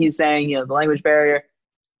understand what he's saying. The language barrier.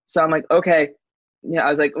 So I'm like, okay. I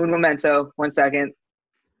was like, un momento, 1 second.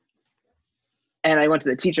 And I went to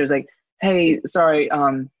the teacher. I was like, hey, sorry,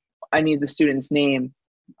 I need the student's name.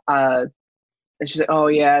 And she's like, oh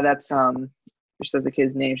yeah, that's she says the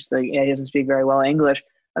kid's name. She's like, yeah, he doesn't speak very well English.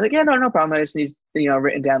 I was like, yeah, no problem. I just need,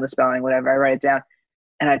 written down the spelling, whatever. I write it down.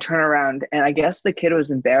 And I turn around, and I guess the kid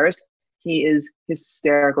was embarrassed. He is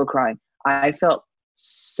hysterical crying. I felt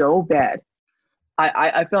so bad.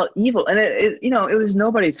 I felt evil. And it was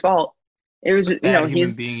nobody's fault. It was, Bad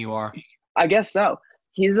human being you are. I guess so.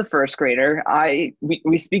 He's a first grader.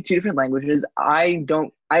 We speak two different languages. I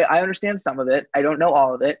understand some of it. I don't know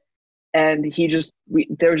all of it. And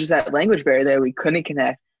there was just that language barrier there. We couldn't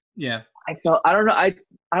connect. Yeah. I don't know.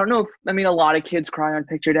 I don't know if, a lot of kids cry on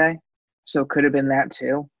picture day, so it could have been that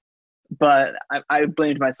too. But I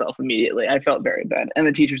blamed myself immediately. I felt very bad. And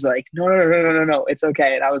the teacher's like, no, it's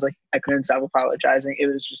okay. And I was like, I couldn't stop apologizing. It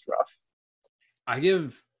was just rough. I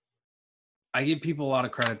give people a lot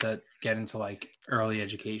of credit that get into like early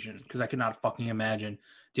education, because I could not fucking imagine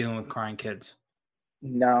dealing with crying kids.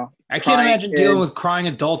 No. I can't imagine dealing with crying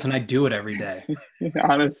adults, and I do it every day.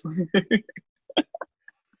 Honestly.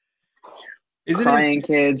 Crying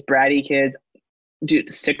kids, bratty kids.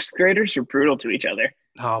 Dude, sixth graders are brutal to each other.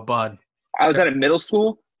 Oh, bud. I was at a middle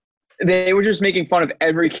school. They were just making fun of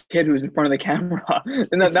every kid who was in front of the camera.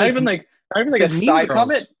 And not even like a side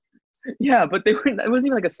comment. Yeah, but it wasn't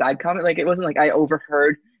even like a side comment. Like, it wasn't like I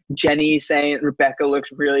overheard Jenny saying Rebecca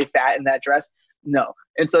looks really fat in that dress. No.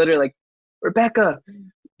 And so they're like, Rebecca,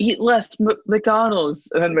 eat less McDonald's.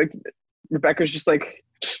 And then Rebecca's just like,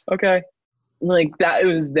 okay. Like, that, it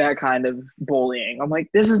was that kind of bullying. I'm like,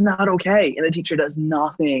 this is not okay. And the teacher does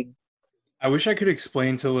nothing. I wish I could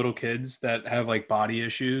explain to little kids that have like body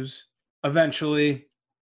issues. Eventually,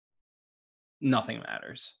 nothing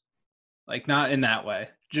matters. Like, not in that way.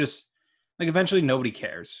 Just like, eventually nobody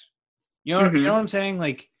cares. You know what I'm saying?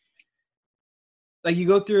 Like you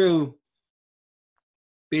go through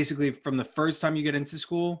basically from the first time you get into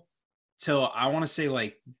school till, I want to say,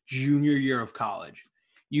 like junior year of college.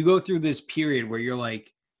 You go through this period where you're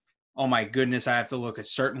like, oh my goodness, I have to look a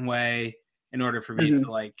certain way in order for me to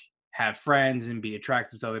like have friends and be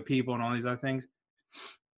attractive to other people and all these other things.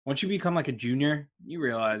 Once you become like a junior, you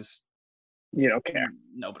realize you don't care.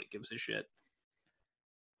 Nobody gives a shit.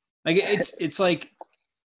 Like, it's like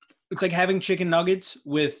having chicken nuggets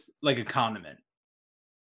with like a condiment.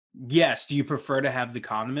 Yes, do you prefer to have the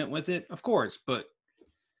condiment with it? Of course, but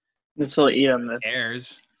you still eat them. Who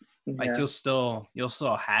cares? Like, you'll still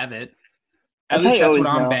have it. At least that's what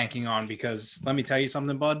I'm banking on, because let me tell you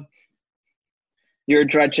something, bud. You're a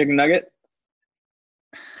dried chicken nugget?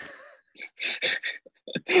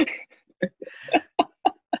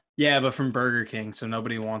 Yeah, but from Burger King, so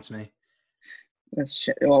nobody wants me. That's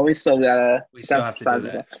shit. Well, we still gotta. We still have to do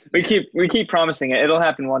that. We keep promising it. It'll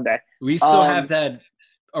happen one day. We still have that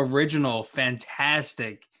original,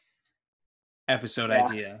 fantastic episode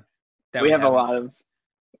idea. That we have a lot of.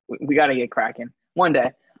 We got to get cracking one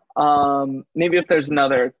day. Maybe if there's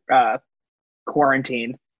another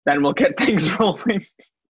quarantine, then we'll get things rolling.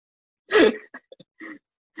 What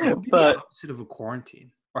would be the opposite of a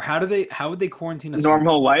quarantine? Or how would they quarantine us?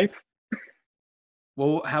 Normal life?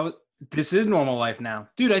 Well, how This is normal life now.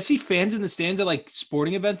 Dude, I see fans in the stands at like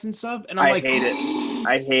sporting events and stuff, and I'm I like, hate it.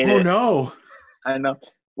 I hate oh it. no. I know.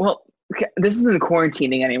 Well, okay, this isn't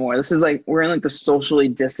quarantining anymore. This is like we're in like the socially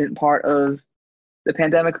distant part of the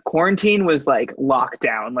pandemic. Quarantine was like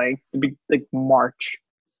lockdown, like March.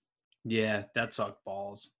 Yeah, that sucked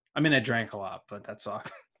balls. I mean, I drank a lot, but that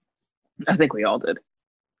sucked. I think we all did.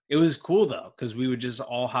 It was cool though, because we would just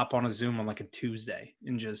all hop on a Zoom on like a Tuesday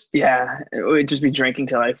and just Yeah, it would just be drinking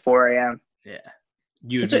till like 4 a.m. yeah.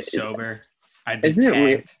 You'd Such be a- sober. I'd be Isn't it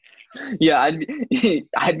weird? tanked. Yeah,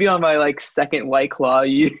 I'd be on my like second White Claw.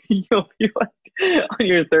 You'll be like on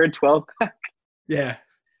your third 12 pack. Yeah.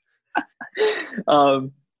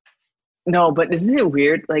 No, but isn't it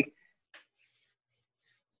weird? Like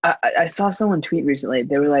I saw someone tweet recently.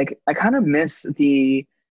 They were like, I kind of miss the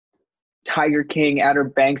Tiger King, Outer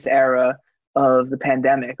Banks era of the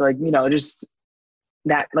pandemic. Like, just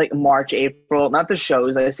that like March, April, not the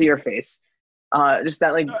shows. I see your face. Just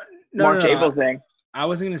that like March, April thing. I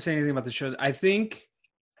wasn't going to say anything about the shows. I think,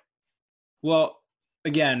 well,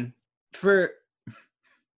 again, fuck,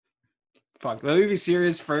 let me be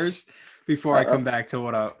serious first before I come back to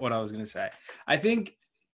what I was going to say. I think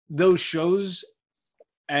those shows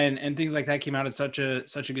and things like that came out at such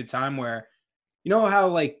a good time where, you know how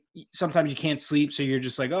like sometimes you can't sleep, so you're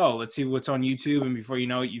just like, oh, let's see what's on YouTube, and before you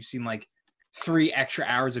know it, you've seen like 3 extra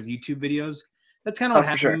hours of YouTube videos. That's kind of what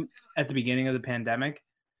happened at the beginning of the pandemic.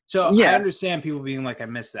 So yeah. I understand people being like, I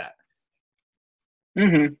miss that.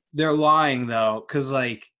 Mm-hmm. They're lying though, because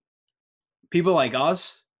like people like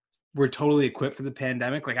us were totally equipped for the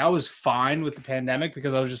pandemic. Like I was fine with the pandemic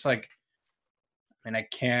because I was just like,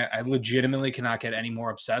 I legitimately cannot get any more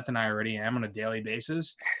upset than I already am on a daily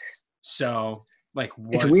basis. So like,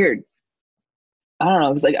 it's weird. I don't know.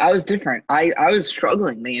 It was like I was different. I was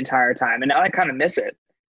struggling the entire time, and now I kind of miss it.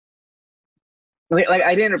 Like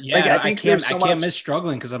I didn't. Yeah, like, I can't miss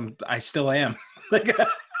struggling because I still am. Like,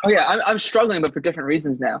 oh yeah, I'm struggling, but for different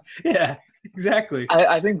reasons now. Yeah, exactly.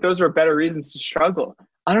 I think those were better reasons to struggle.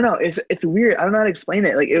 I don't know. It's weird. I don't know how to explain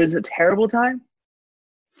it. Like it was a terrible time,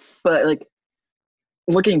 but like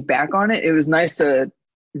looking back on it, it was nice to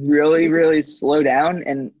really, really slow down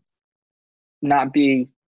and not be,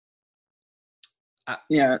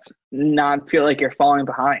 not feel like you're falling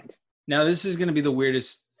behind. Now, this is going to be the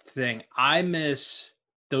weirdest thing. I miss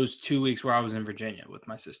those 2 weeks where I was in Virginia with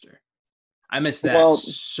my sister. I miss that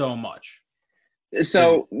so much.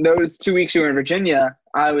 So those 2 weeks you were in Virginia,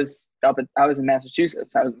 I was in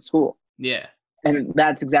Massachusetts. I was in school. Yeah. And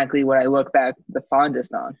that's exactly what I look back the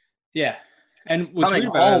fondest on. Yeah. And what's coming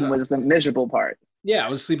home was the miserable part. Yeah, I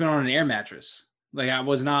was sleeping on an air mattress. Like it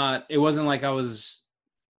wasn't like I was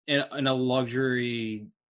in a luxury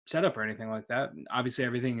setup or anything like that. Obviously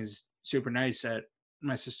everything is super nice at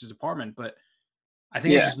my sister's apartment, but I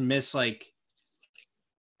think I just miss like,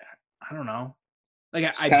 I don't know.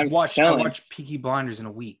 Like I watched Peaky Blinders in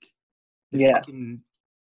a week.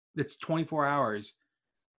 It's 24 hours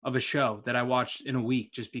of a show that I watched in a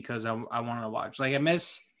week just because I wanted to watch. Like I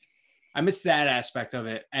miss that aspect of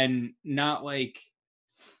it, and not like,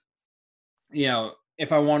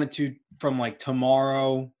 if I wanted to from like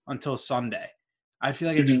tomorrow until Sunday, I feel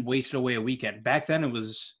like I just wasted away a weekend. Back then it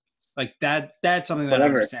was like that. That's something that I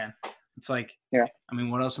understand. It's like, I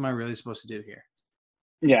mean, what else am I really supposed to do here?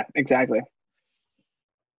 Yeah, exactly.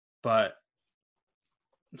 But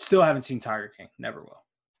still haven't seen Tiger King. Never will.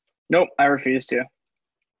 Nope, I refuse to.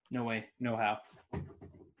 No way, no how.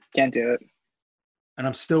 Can't do it. And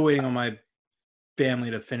I'm still waiting on my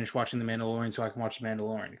family to finish watching The Mandalorian so I can watch The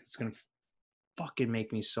Mandalorian. It's going to fucking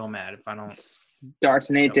make me so mad if I don't. Starts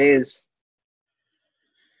in 8 days.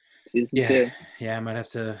 Season 2. Yeah, I might have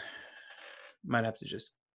to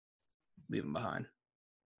just leave them behind.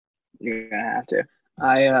 You're going to have to.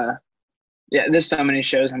 There's so many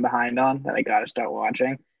shows I'm behind on that I got to start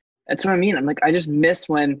watching. That's what I mean. I'm like, I just miss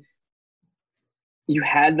when you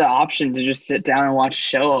had the option to just sit down and watch a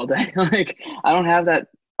show all day. Like, I don't have that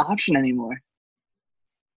option anymore.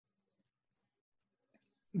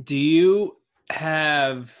 Do you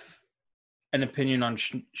have an opinion on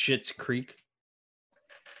Schitt's Creek?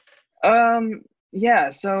 Yeah,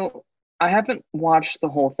 so I haven't watched the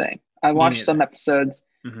whole thing. I watched some episodes.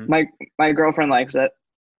 Mm-hmm. My girlfriend likes it.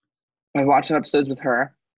 I watched some episodes with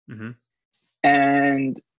her. Mm-hmm.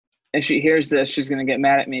 And if she hears this, she's going to get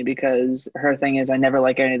mad at me because her thing is I never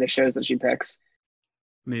like any of the shows that she picks.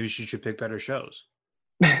 Maybe she should pick better shows.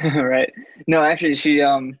 Right. No, actually, she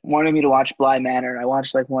wanted me to watch Bly Manor. I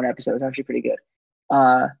watched like one episode. It's actually pretty good.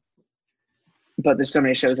 But there's so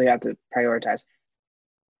many shows I have to prioritize.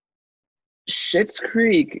 Schitt's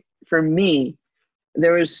Creek, for me,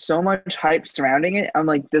 there was so much hype surrounding it. I'm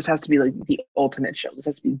like, this has to be like the ultimate show. This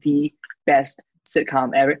has to be the best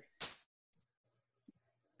sitcom ever.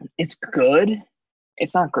 It's good.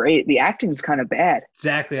 It's not great. The acting is kind of bad.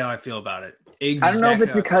 Exactly how I feel about it. I don't know if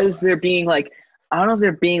it's because they're being like, I don't know if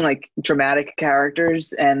they're being like dramatic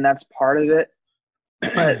characters and that's part of it,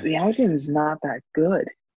 but the acting is not that good.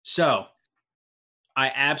 So,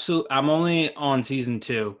 I'm only on season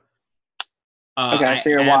 2. Okay, so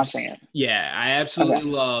you're watching it. Yeah, I absolutely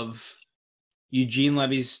love Eugene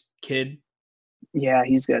Levy's kid. Yeah,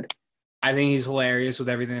 he's good. I think he's hilarious with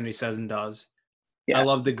everything that he says and does. Yeah. I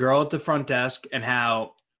love the girl at the front desk and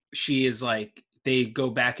how she is like, they go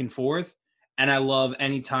back and forth. And I love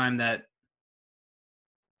any time that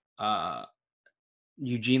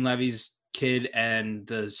Eugene Levy's kid and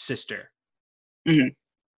the sister.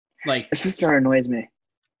 Mm-hmm. Like, the sister annoys me.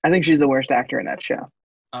 I think she's the worst actor in that show.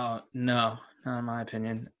 No, not in my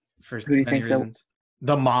opinion. For who do you think reasons. So?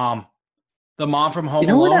 The mom from Home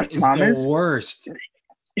Alone is the worst.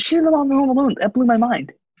 She's the mom from Home Alone. That blew my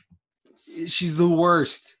mind. She's the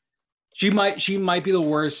worst. She might be the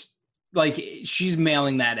worst. Like, she's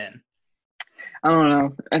mailing that in. I don't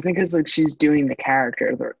know. I think it's like she's doing the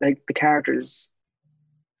character. Like the characters.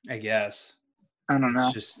 I guess. I don't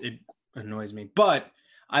know. It annoys me. But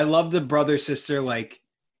I love the brother sister. Like,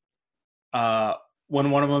 when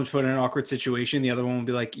one of them's put in an awkward situation, the other one will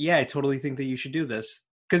be like, "Yeah, I totally think that you should do this,"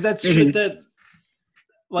 because that's shit that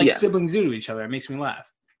siblings do to each other. It makes me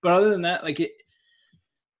laugh. But other than that, like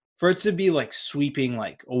for it to be like sweeping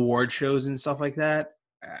like award shows and stuff like that.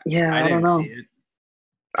 Yeah, I don't know. See it.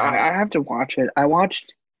 I have to watch it. I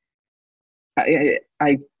watched. I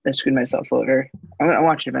screwed myself over. I'm gonna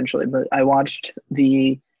watch it eventually, but I watched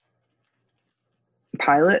the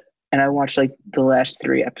pilot and I watched like the last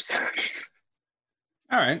 3 episodes.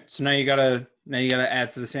 All right, so now you gotta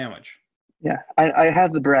add to the sandwich. Yeah, I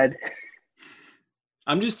have the bread.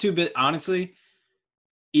 I'm just too bit honestly.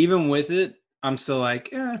 Even with it, I'm still like,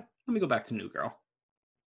 let me go back to New Girl.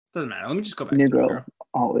 Doesn't matter. Let me just go back. New Girl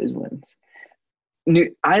always wins.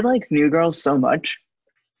 I like New Girl so much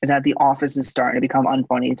that The Office is starting to become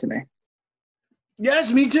unfunny to me.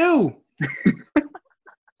 Yes, me too.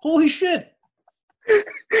 Holy shit!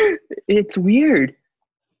 It's weird.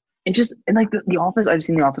 It just and like the Office. I've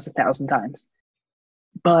seen The Office 1,000 times,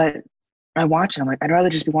 but I watch it. I'm like, I'd rather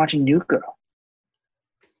just be watching New Girl.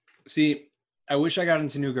 See, I wish I got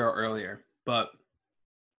into New Girl earlier, but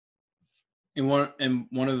in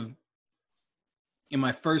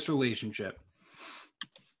my first relationship,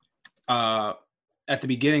 at the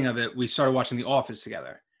beginning of it, we started watching The Office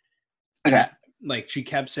together. Okay. And she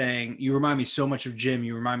kept saying, "You remind me so much of Jim.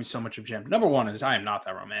 You remind me so much of Jim." Number 1 is I am not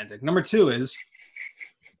that romantic. Number 2 is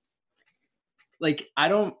I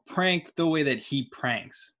don't prank the way that he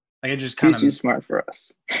pranks. I just kind of too smart for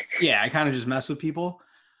us. Yeah, I kind of just mess with people.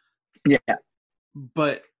 Yeah.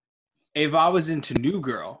 But if I was into New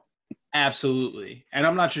Girl, absolutely. And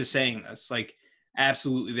I'm not just saying this,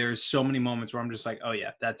 absolutely. There's so many moments where I'm just like, oh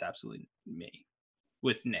yeah, that's absolutely me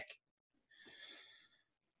with Nick.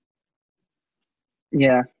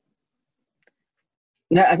 Yeah.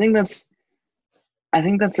 No, I think that's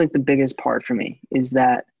like the biggest part for me is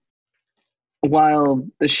that while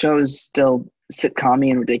the show is still sitcom-y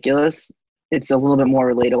and ridiculous, it's a little bit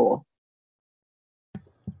more relatable.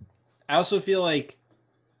 I also feel like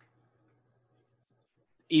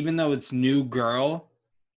even though it's New Girl,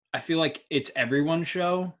 I feel like it's everyone's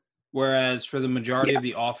show, whereas for the majority of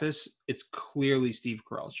The Office, it's clearly Steve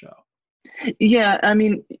Carell's show. Yeah, I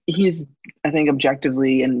mean, he's, I think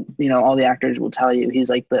objectively, and all the actors will tell you, he's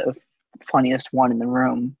like the funniest one in the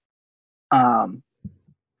room.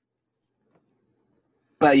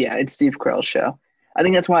 But yeah, it's Steve Carell's show. I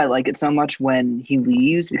think that's why I like it so much when he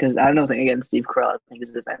leaves, because I have nothing against Steve Carell. I think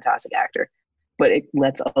he's a fantastic actor, but it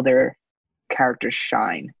lets other characters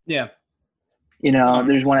shine. Yeah.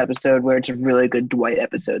 There's one episode where it's a really good Dwight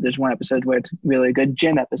episode. There's one episode where it's a really good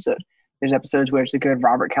Jim episode. There's episodes where it's a good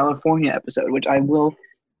Robert California episode, which I will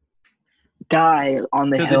die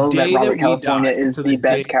on the hill that Robert California is the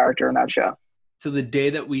best character in that show. To the day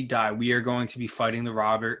that we die, we are going to be fighting the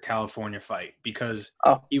Robert California fight because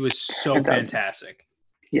he was so fantastic.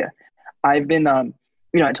 Yeah. I've been, I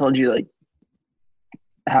told you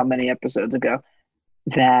how many episodes ago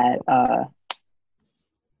that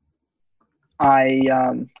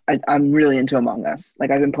I'm really into Among Us. I've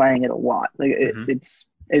been playing it a lot.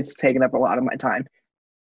 It's taken up a lot of my time.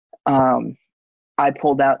 I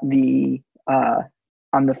pulled out the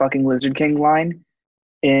I'm the fucking Lizard King line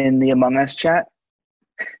in the Among Us chat.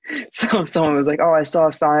 So someone was like, "Oh, I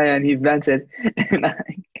saw Saya and he vented," and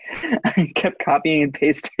I kept copying and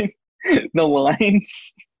pasting the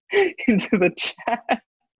lines into the chat.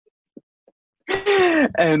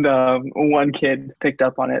 And one kid picked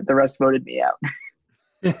up on it. The rest voted me out.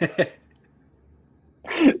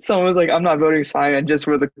 Someone was like, I'm not voting Simon just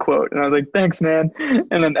for the quote. And I was like, thanks, man.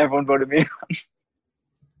 And then everyone voted me out.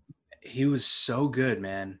 He was so good,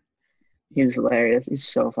 man. He was hilarious. He's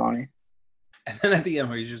so funny. And then at the end,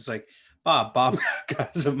 where he's just like, Bob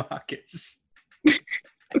Kazamakis.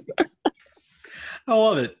 I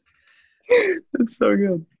love it. It's so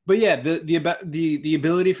good. But yeah, the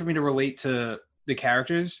ability for me to relate to the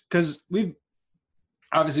characters, because we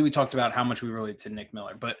talked about how much we relate to Nick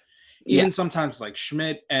Miller, but even sometimes like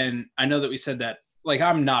Schmidt, and I know that we said that, like,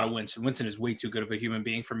 I'm not a Winston. Winston is way too good of a human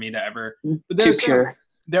being for me to ever. But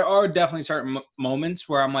there are definitely certain moments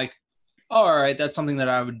where I'm like, oh, all right, that's something that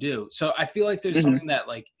I would do. So I feel like there's something that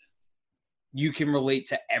like you can relate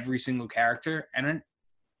to every single character, and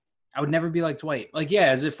I would never be like Dwight. Like,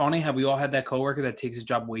 yeah, is it funny? Have we all had that coworker that takes his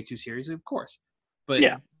job way too seriously? Of course. But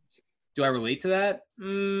do I relate to that?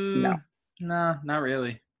 No. Nah, not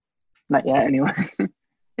really. Not yet, anyway.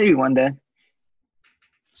 Maybe one day.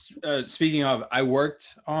 Speaking of, I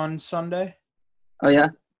worked on Sunday. Oh, yeah?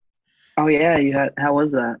 Oh, yeah, you had. How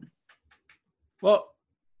was that? Well,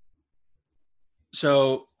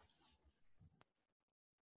 so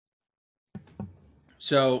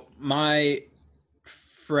my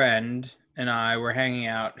friend and I were hanging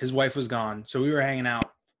out. His wife was gone, so we were hanging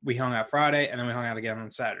out. We hung out Friday, and then we hung out again on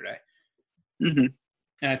Saturday. Mm-hmm.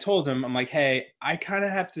 And I told him, I'm like, hey, I kind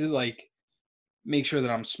of have to like make sure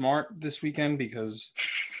that I'm smart this weekend because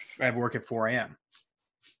I have work at 4 a.m.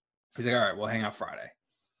 He's like, all right, we'll hang out Friday.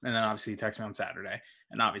 And then obviously he texted me on Saturday,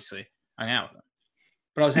 and obviously I hung out with him.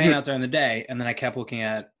 But I was hanging out during the day, and then I kept looking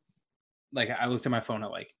at, like, I looked at my phone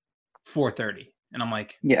at like 4:30, and I'm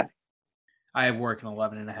like, yeah, I have work in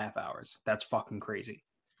 11 and a half hours. That's fucking crazy.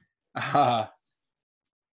 Fast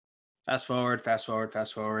forward.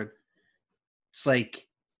 It's like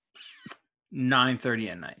 9:30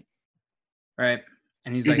 at night, right?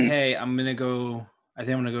 And he's like, hey, I think I'm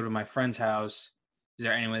going to go to my friend's house. Is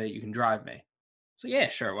there any way that you can drive me? So yeah,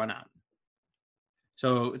 sure, why not?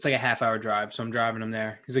 So it's like a half-hour drive. So I'm driving him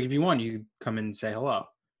there. He's like, if you want, you can come in and say hello.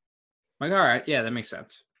 I'm like, all right, yeah, that makes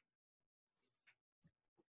sense.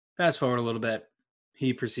 Fast forward a little bit.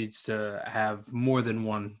 He proceeds to have more than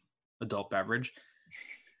one adult beverage.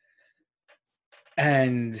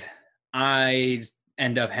 And I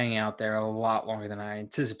end up hanging out there a lot longer than I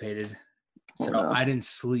anticipated. So I didn't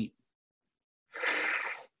sleep.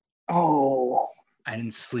 Oh. I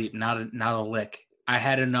didn't sleep, not a lick. I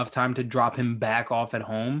had enough time to drop him back off at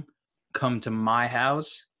home, come to my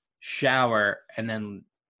house, shower, and then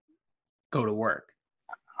go to work.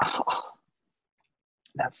 Oh,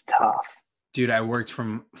 that's tough. Dude, I worked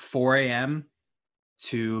from 4 a.m.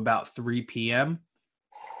 to about 3 p.m.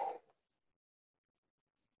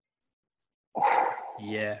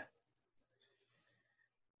 Yeah.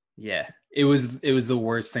 It was the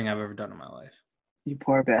worst thing I've ever done in my life. You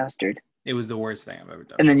poor bastard. It was the worst thing I've ever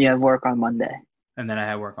done. And then you have work on Monday. And then I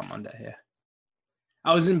had work on Monday, yeah.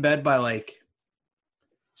 I was in bed by like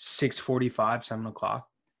 6:45, 7 o'clock.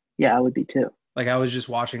 Yeah, I would be too. Like I was just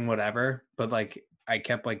watching whatever, but like I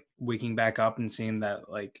kept like waking back up and seeing that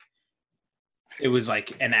like it was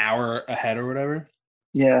like an hour ahead or whatever.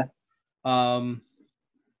 Yeah. And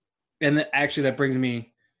actually that brings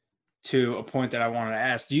me to a point that I wanted to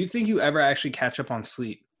ask. Do you think you ever actually catch up on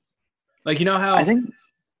sleep? Like, you know how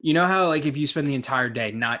like if you spend the entire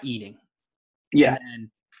day not eating, yeah, and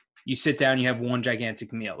you sit down, you have one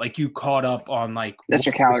gigantic meal, like you caught up on like that's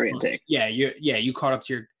your calorie intake. You caught up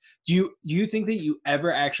to your. Do you think that you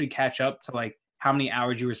ever actually catch up to like how many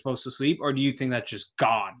hours you were supposed to sleep, or do you think that's just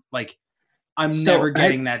gone? Like, I'm never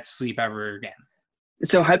getting that sleep ever again.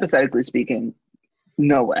 So hypothetically speaking,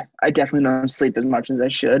 no way. I definitely don't sleep as much as I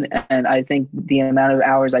should. And I think the amount of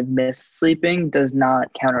hours I've missed sleeping does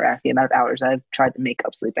not counteract the amount of hours I've tried to make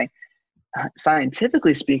up sleeping.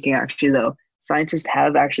 Scientifically speaking, actually, though, scientists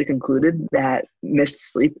have actually concluded that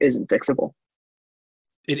missed sleep isn't fixable.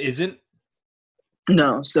 It isn't?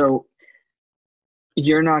 No. So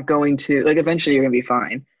you're not going to, like, eventually you're going to be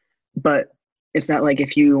fine. But it's not like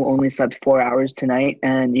if you only slept 4 hours tonight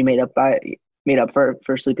and you made up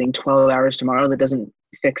for sleeping 12 hours tomorrow, that doesn't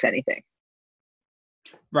fix anything.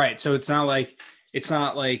 Right. So it's not like so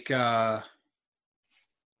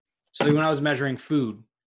like when I was measuring food,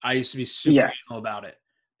 I used to be super anal about it.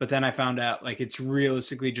 But then I found out like it's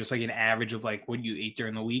realistically just like an average of like what you ate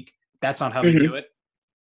during the week. That's not how they do it.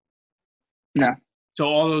 No. So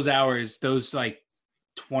all those hours, those like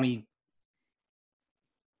 27,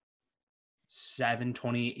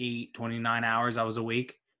 28, 29 hours I was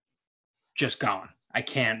awake, just gone. I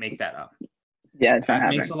can't make that up. Yeah, it's not That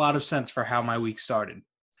happening. makes a lot of sense for how my week started.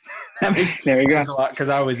 That makes There you go. a lot because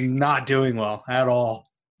I was not doing well at all.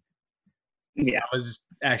 Yeah, I was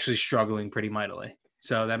actually struggling pretty mightily.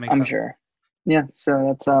 So that makes I'm sense. sure. Yeah, so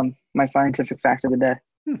that's my scientific fact of the day.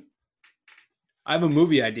 I have a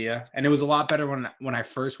movie idea, and it was a lot better when I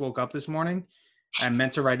first woke up this morning. I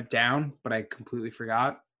meant to write it down, but I completely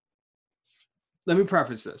forgot. Let me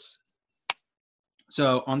preface this.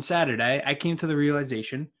 So on Saturday, I came to the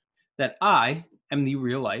realization that I am the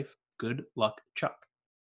real life Good Luck Chuck.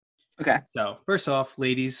 Okay. So first off,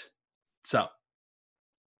 ladies, what's up?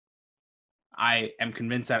 I am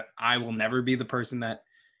convinced that I will never be the person that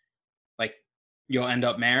like you'll end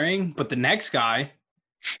up marrying, but the next guy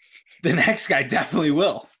definitely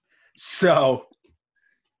will. So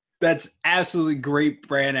that's absolutely great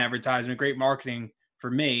brand advertisement, great marketing for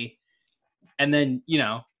me. And then,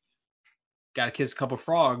 got to kiss a couple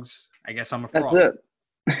frogs. I guess I'm a frog. That's it.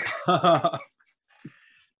 But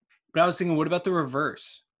I was thinking, what about the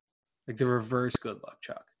reverse? Like the reverse Good Luck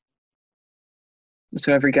Chuck.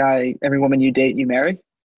 So every woman you date, you marry?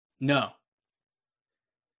 No.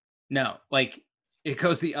 Like it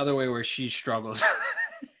goes the other way where she struggles.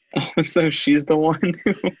 Oh, so she's the one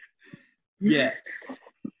who... Yeah.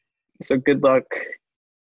 So good luck,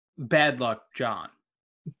 Bad luck, John.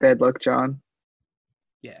 bad luck, John.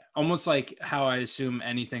 Yeah. Almost like how I assume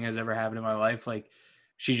anything has ever happened in my life. Like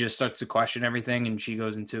she just starts to question everything and she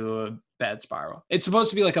goes into a bad spiral. It's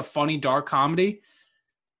supposed to be like a funny, dark comedy.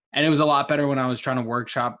 And it was a lot better when I was trying to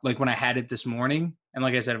workshop, like when I had it this morning. And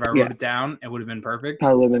like I said, if I wrote it down, it would have been perfect.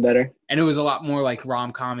 Probably would have been better. And it was a lot more like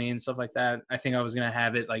rom-com-y and stuff like that. I think I was going to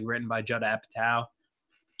have it like written by Judd Apatow.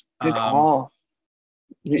 Good call.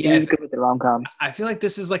 He's good with the rom-coms. I feel like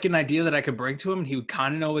this is like an idea that I could bring to him and he would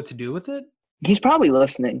kind of know what to do with it. He's probably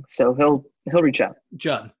listening, so he'll reach out.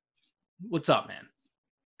 Judd, what's up, man?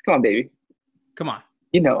 Come on, baby. Come on.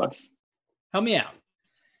 You know us. Help me out.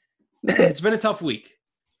 It's been a tough week.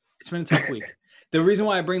 The reason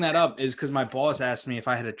why I bring that up is because my boss asked me if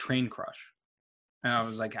I had a train crush. And I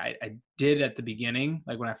was like, I did at the beginning,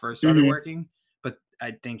 like when I first started working, but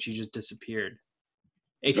I think she just disappeared.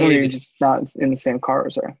 Or you're just not in the same car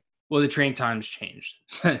as her. Well, the train times changed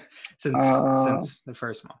since the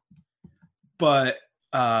first month. But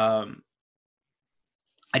I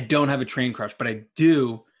don't have a train crush, but I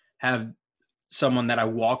do have someone that I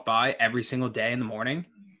walk by every single day in the morning.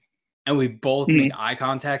 And we both make eye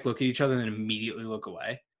contact, look at each other, and then immediately look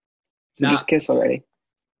away. So just kiss already.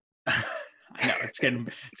 I know it's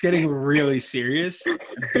getting really serious.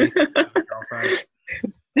 Girlfriend.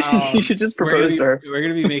 You should just propose to her. We're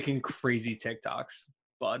gonna be making crazy TikToks,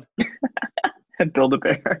 bud. And build a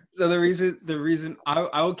bear. So the reason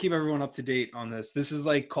I will keep everyone up to date on this. This is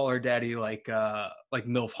like Call Her Daddy, like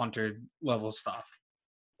MILF Hunter level stuff.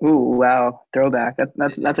 Ooh, wow, throwback.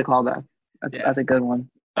 That's a callback. That's a good one.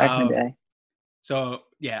 Back in the day. So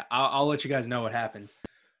yeah, I'll let you guys know what happened.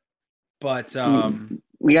 But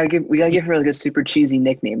we gotta give her like a super cheesy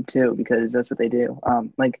nickname too, because that's what they do.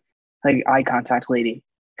 Like eye contact lady.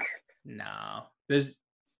 No,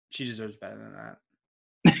 she deserves better than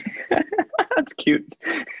that. That's cute.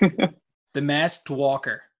 The Masked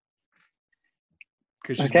Walker.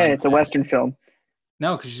 Okay, it's a Western film.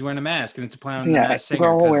 No, because she's wearing a mask, and it's a play on the Yeah, Masked Singer.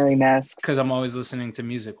 we're all wearing masks. Because I'm always listening to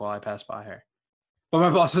music while I pass by her. But my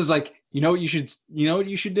boss was like, you know what you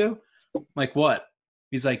should do? I'm like, what?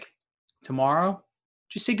 He's like, tomorrow,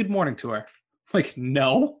 just say good morning to her. I'm like,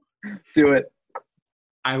 no. Do it.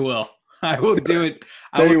 I will do it.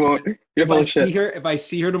 No, you won't. If I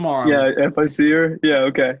see her tomorrow. Yeah, if I see her, yeah,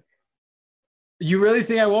 okay. You really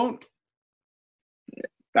think I won't?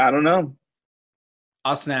 I don't know.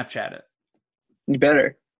 I'll Snapchat it. You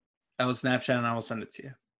better. I will Snapchat and I will send it to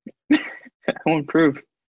you. I won't prove.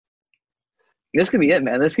 This could be it,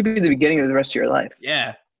 man. This could be the beginning of the rest of your life.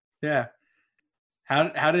 Yeah.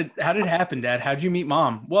 How did it happen, Dad? How'd you meet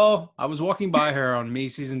Mom? Well, I was walking by her on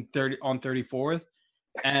Macy's on 34th,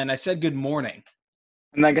 and I said good morning.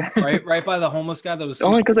 And that guy, right by the homeless guy that was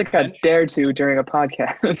only because I got dared to during a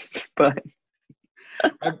podcast, but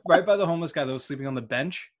right by the homeless guy that was sleeping on the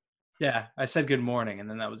bench. Yeah, I said good morning, and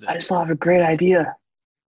then that was it. I just thought of a great idea.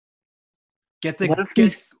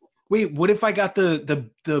 Wait, what if I got the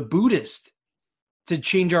Buddhist to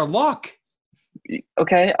change our luck?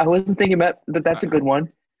 Okay, I wasn't thinking about that. That's a good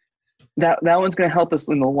one. That one's going to help us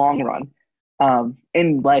in the long run,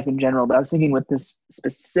 in life in general. But I was thinking with this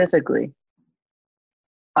specifically.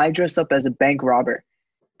 I dress up as a bank robber,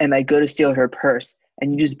 and I go to steal her purse,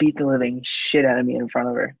 and you just beat the living shit out of me in front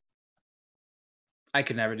of her. I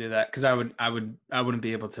could never do that because I wouldn't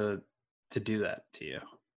be able to do that to you.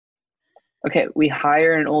 Okay, we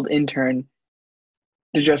hire an old intern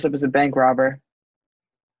to dress up as a bank robber,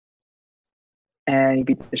 and you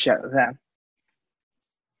beat the shit out of them.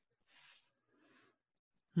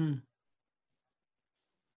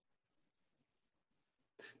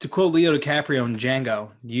 To quote Leo DiCaprio in Django,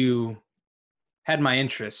 you had my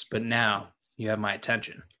interest, but now you have my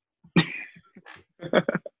attention.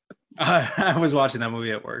 I was watching that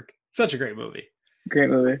movie at work. Such a great movie. Great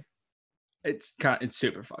movie. It's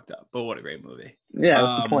super fucked up, but what a great movie. Yeah,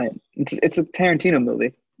 that's the point. It's a Tarantino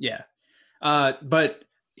movie. Yeah. But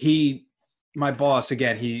my boss,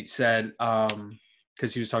 again, he said,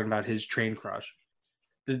 because he was talking about his train crush.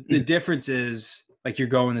 The difference is, like, you're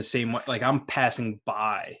going the same way. Like, I'm passing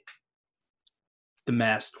by the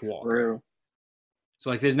masked walker. True. So,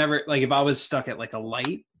 like, there's never, like, if I was stuck at, like, a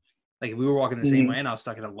light, like, if we were walking the same way and I was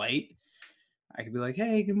stuck at a light, I could be like,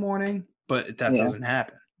 hey, good morning. But that doesn't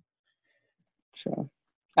happen. Sure.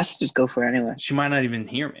 I should just go for it anyway. She might not even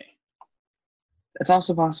hear me. It's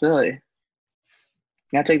also a possibility. You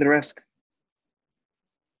gotta take the risk.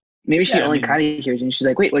 Maybe she only kind of hears you and she's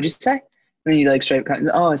like, wait, what'd you say? And then you like straight,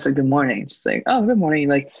 oh, it's like good morning. She's like, oh, good morning.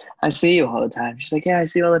 Like, I see you all the time. She's like, yeah, I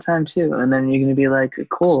see you all the time too. And then you're gonna be like,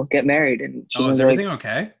 cool, get married. And she's is everything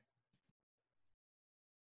okay?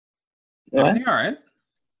 What? Everything all right?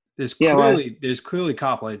 There's clearly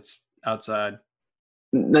cop lights outside.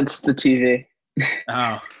 That's the TV.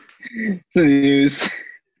 Oh, it's the news.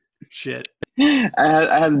 Shit. I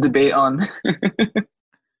had a debate on.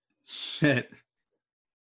 Shit.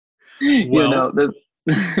 Well,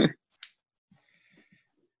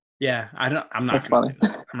 yeah, I'm not That's gonna funny. do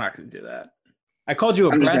that. I'm not gonna do that. I called you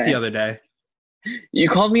a brat the other day. You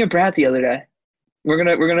called me a brat the other day. We're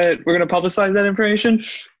gonna publicize that information.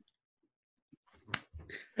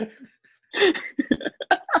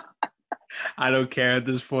 I don't care at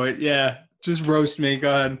this point. Yeah, just roast me.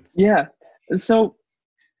 Go ahead. Yeah. So,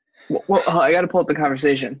 well, I got to pull up the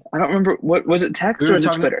conversation. I don't remember. What was it? Text or was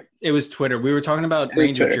it Twitter? It was Twitter. We were talking about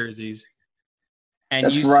Ranger jerseys,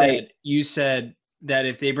 and you said that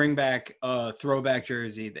if they bring back a throwback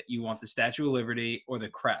jersey, that you want the Statue of Liberty or the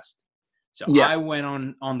crest. So I went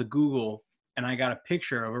on the Google and I got a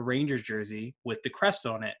picture of a Rangers jersey with the crest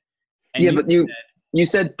on it. And but you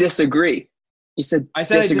said disagree. You said I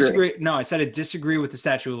disagree. No, I said I disagree with the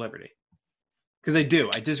Statue of Liberty. Because I do.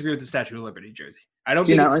 I disagree with the Statue of Liberty jersey. I don't.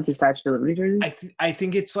 Do you not like the Statue of Liberty jersey? I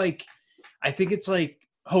think it's like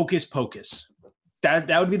hocus pocus.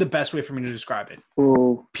 That would be the best way for me to describe it.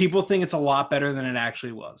 Ooh. People think it's a lot better than it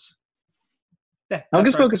actually was. Yeah,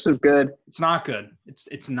 hocus pocus is good. It's not good. It's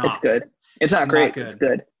not. It's good. It's not great. It's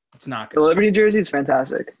good. It's not good. The Liberty jersey is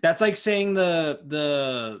fantastic. That's like saying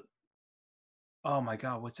the oh my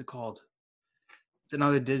God, what's it called? It's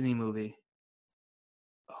another Disney movie.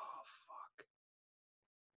 Oh fuck.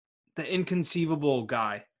 The Inconceivable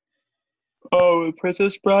guy. Oh,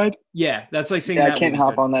 Princess Bride? Yeah, that's like saying I can't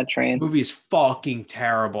hop on that train. The movie is fucking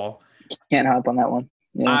terrible. Can't hop on that one.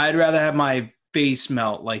 Yeah. I'd rather have my face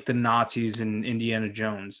melt like the Nazis in Indiana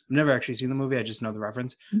Jones. I've never actually seen the movie. I just know the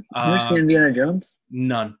reference. Never seen Indiana Jones?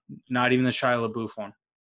 None. Not even the Shia LaBeouf one.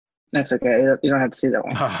 That's okay. You don't have to see that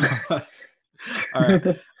one. All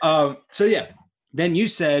right. So yeah. Then you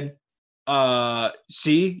said,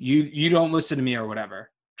 see, you don't listen to me or whatever.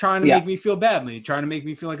 Trying to make me feel badly, trying to make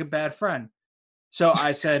me feel like a bad friend. So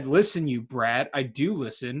I said, listen, you brat, I do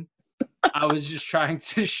listen. I was just trying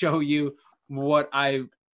to show you what I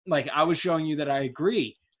was showing you that I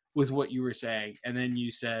agree with what you were saying. And then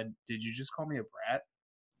you said, did you just call me a brat?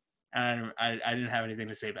 And I didn't have anything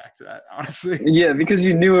to say back to that, honestly. Yeah, because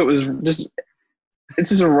you knew it's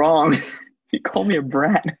just wrong. You call me a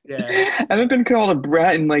brat. Yeah. I haven't been called a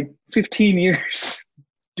brat in like 15 years.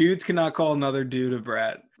 Dudes cannot call another dude a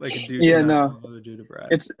brat. Like a dude call another dude a brat.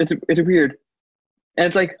 It's weird. And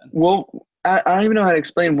it's like, well, I don't even know how to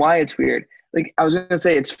explain why it's weird. Like, I was going to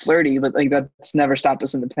say it's flirty, but like that's never stopped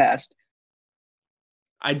us in the past.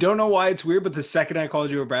 I don't know why it's weird, but the second I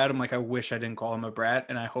called you a brat, I'm like, I wish I didn't call him a brat,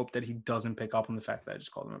 and I hope that he doesn't pick up on the fact that I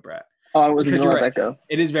just called him a brat. Oh, I wasn't going to let that go.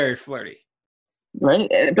 It is very flirty. Right?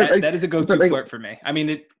 But that is a go-to flirt for me. I mean,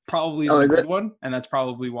 it probably is a good one, and that's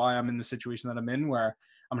probably why I'm in the situation that I'm in, where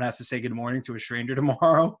I'm going to have to say good morning to a stranger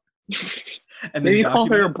tomorrow. And then you call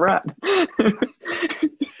her a brat.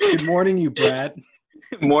 Good morning, you brat.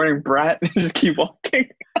 Good morning, brat. Just keep walking.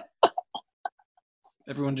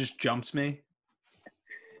 Everyone just jumps me.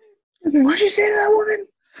 What'd you say to that woman?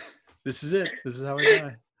 This is it. This is how I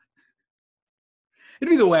die. It'd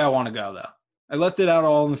be the way I want to go, though. I left it out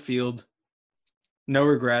all in the field. No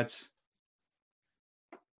regrets.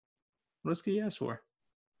 What else could you ask for?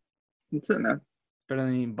 That's it, man. Better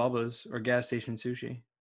than eating Bubba's or gas station sushi.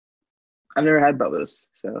 I've never had Bubba's,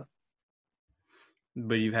 so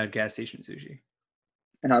But you've had gas station sushi.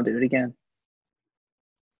 and I'll do it again.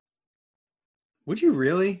 Would you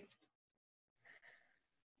really?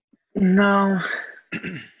 No,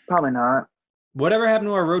 probably not. Whatever happened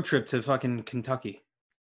to our road trip to fucking Kentucky?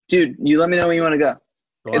 Dude, you let me know when you want to go.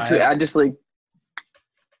 Well, I just like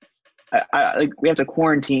I like we have to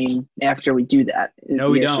quarantine after we do that. is No,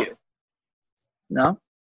 the we issue. don't. No?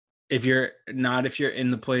 if you're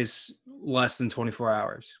in the place less than 24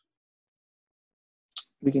 hours.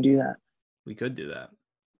 We can do that. We could do that.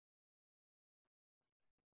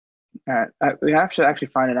 All right. We have to actually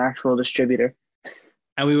find an actual distributor.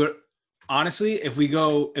 And we would honestly, if we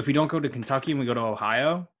don't go to Kentucky and we go to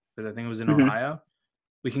Ohio, because I think it was in Mhm. Ohio,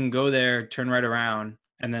 we can go there, turn right around,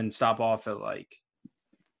 and then stop off at like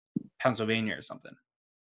Pennsylvania or something.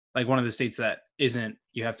 Like one of the states that isn't,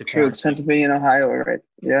 you have to True. It's quarantine. Pennsylvania and Ohio, right?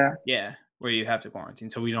 Yeah. Yeah, where you have to quarantine.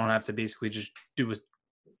 So we don't have to basically just do a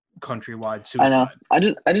countrywide I know.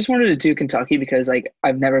 suicide. I just wanted to do Kentucky because like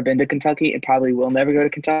I've never been to Kentucky and probably will never go to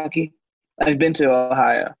Kentucky. I've been to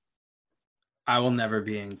Ohio. I will never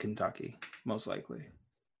be in Kentucky, most likely.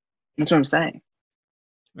 That's what I'm saying.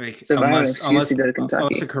 Like, So if I have an excuse to go to Kentucky.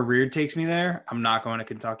 Unless a career takes me there, I'm not going to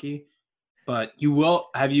Kentucky. But you will.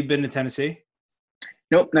 Have you been to Tennessee?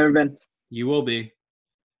 Nope, never been. You will be.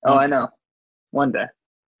 Oh, I know. One day.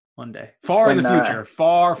 One day. Far in the When, future.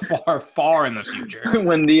 Far, far, far in the future.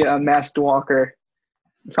 When the masked walker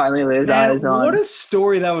finally lays eyes on. What a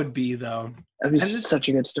story that would be, though. That was and this- such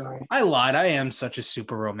a good story. I lied. I am such a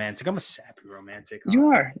super romantic. I'm a sappy romantic. You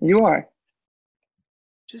are. You are.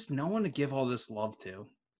 Just no one to give all this love to.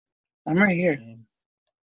 I'm right here.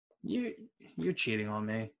 You're cheating on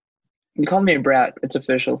me. You called me a brat. It's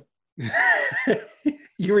official.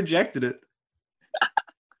 You rejected it.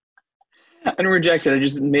 I didn't reject it. I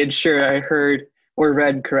just made sure I heard or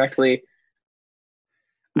read correctly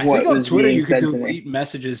I what think on was Twitter being you could said to me. delete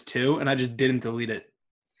messages too, and I just didn't delete it.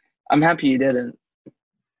 I'm happy you didn't.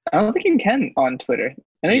 I don't think you can on Twitter.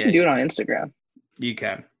 I know you Yeah. can do it on Instagram. You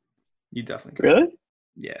can. You definitely can. Really?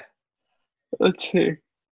 Yeah. Let's see.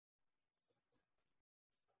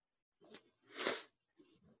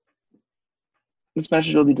 This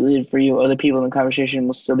message will be deleted for you. Other people in the conversation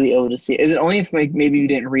will still be able to see it. Is it only if like, maybe you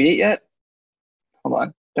didn't read it yet? Hold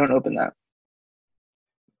on. Don't open that.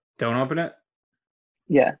 Don't open it.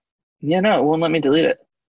 Yeah. Yeah, no, it won't let me delete it.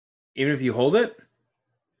 Even if you hold it.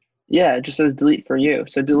 Yeah, it just says delete for you.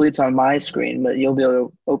 So it deletes on my screen, but you'll be able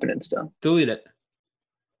to open it still. Delete it.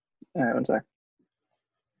 All right, one sec.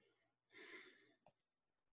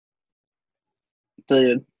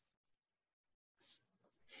 Deleted.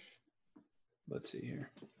 Let's see here.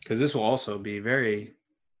 Because this will also be very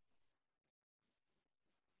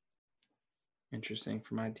interesting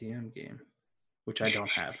for my DM game, which I don't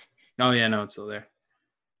have. Oh, yeah, no, it's still there.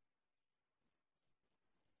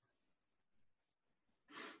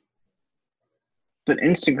 But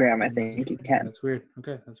Instagram, I think you can. That's weird.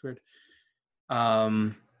 Okay, that's weird.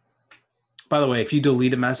 By the way, if you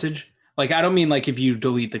delete a message, like I don't mean like if you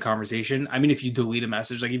delete the conversation. I mean if you delete a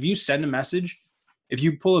message, like if you send a message, if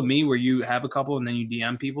you pull a me where you have a couple and then you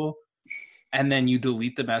DM people, and then you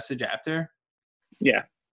delete the message after, Yeah.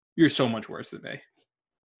 you're so much worse than me.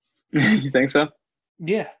 You think so?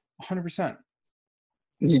 Yeah, 100%.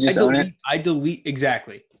 Did you just own it? I delete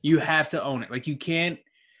exactly. You have to own it. Like you can't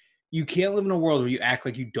live in a world where you act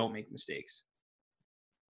like you don't make mistakes.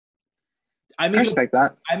 I respect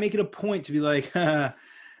that. I make it a point to be like, well,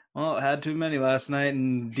 I had too many last night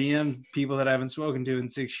and DM people that I haven't spoken to in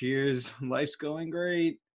 6 years. Life's going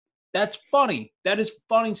great. That's funny. That is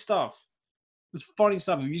funny stuff. It's funny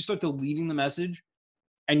stuff. If you start deleting the message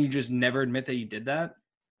and you just never admit that you did that,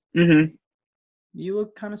 Mm-hmm. you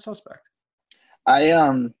look kind of suspect.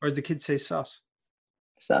 Or as the kids say, sus.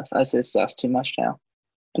 sus. I say sus too much now.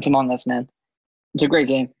 It's Among Us, man. It's a great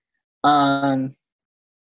game. I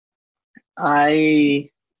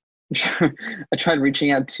tried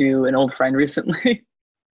reaching out to an old friend recently,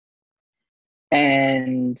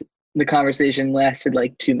 and the conversation lasted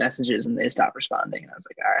like 2 messages, and they stopped responding. And I was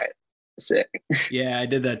like, "All right, sick." Yeah, I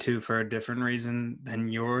did that too for a different reason than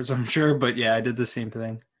yours, I'm sure. But yeah, I did the same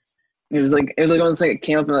thing. It was like almost like it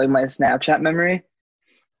came up in like my Snapchat memory,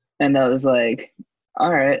 and I was like,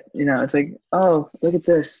 "All right, it's like, oh, look at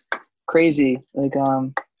this, crazy, like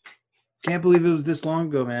Can't believe it was this long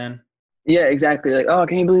ago, man. Yeah, exactly. Like, oh,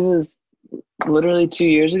 can you believe it was literally 2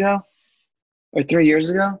 years ago or 3 years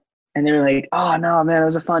ago?" And they were like, "Oh no, man, it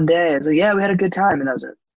was a fun day." It's like, "Yeah, we had a good time," and that was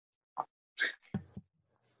it. I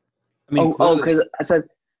mean, Because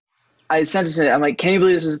I sent it to it. I'm like, "Can you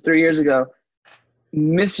believe this was 3 years ago?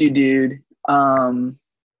 Miss you, dude.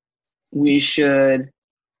 we should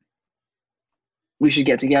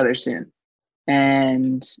get together soon.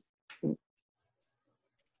 And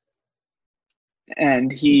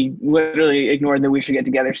he literally ignored the we should get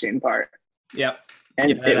together soon part. Yep. And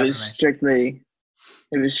Yeah, it was strictly,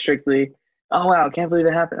 oh wow, can't believe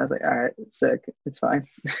it happened. I was like, all right, sick. It's fine.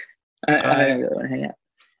 I don't really want to hang out.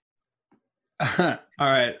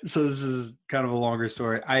 All right. So this is kind of a longer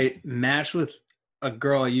story. I matched with a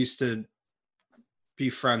girl I used to be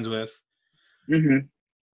friends with. Mm-hmm.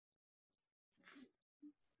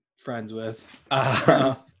 Friends with.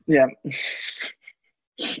 Yeah.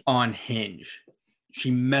 On Hinge. She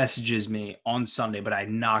messages me on Sunday, but I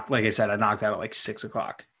knocked out at like 6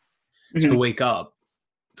 o'clock. Mm-hmm. So I wake up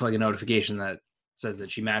to like a notification that says that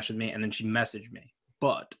she matched with me, and then she messaged me.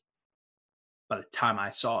 But by the time I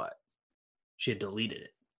saw it, she had deleted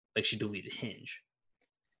it. Like she deleted Hinge.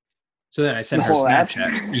 So then I sent her a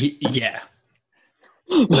Snapchat. Yeah.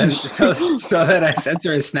 So then I sent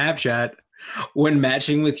her a Snapchat. When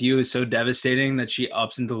matching with you is so devastating that she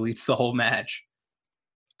ups and deletes the whole match.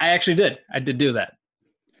 I actually did. I did do that.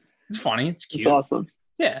 It's funny. It's cute. It's awesome.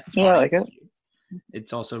 Yeah. It's funny. I like it.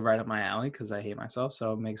 It's also right up my alley because I hate myself,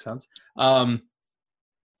 so it makes sense. So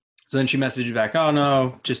then she messaged me back, oh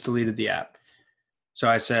no, just deleted the app. So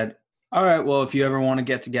I said, all right, well, if you ever want to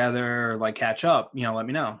get together or like catch up, let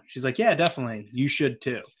me know. She's like, yeah, definitely. You should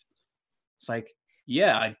too. It's like,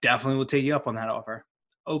 yeah, I definitely will take you up on that offer.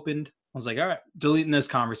 Opened. I was like, all right, deleting this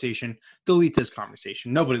conversation. Delete this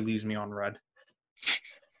conversation. Nobody leaves me on red.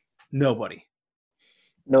 Nobody.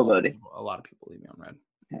 A lot of people leave me on red.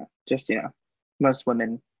 Yeah. Just, most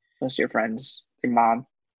women, most of your friends, your mom.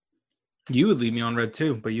 You would leave me on red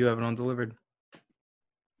too, but you have it on delivered.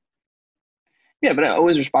 Yeah, but I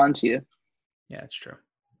always respond to you. Yeah, it's true. I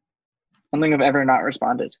don't think I've ever not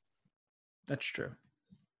responded. That's true.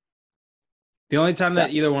 The only time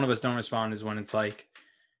that either one of us don't respond is when it's like,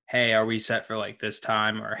 hey, are we set for like this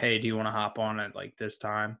time? Or hey, do you want to hop on at like this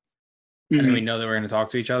time? Mm-hmm. And then we know that we're going to talk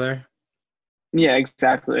to each other. Yeah,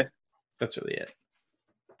 exactly. That's really it.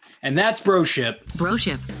 And that's Broship.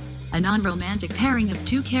 Broship, a non-romantic pairing of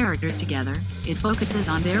two characters together. It focuses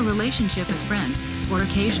on their relationship as friends, or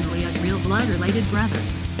occasionally as real blood-related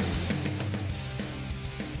brothers.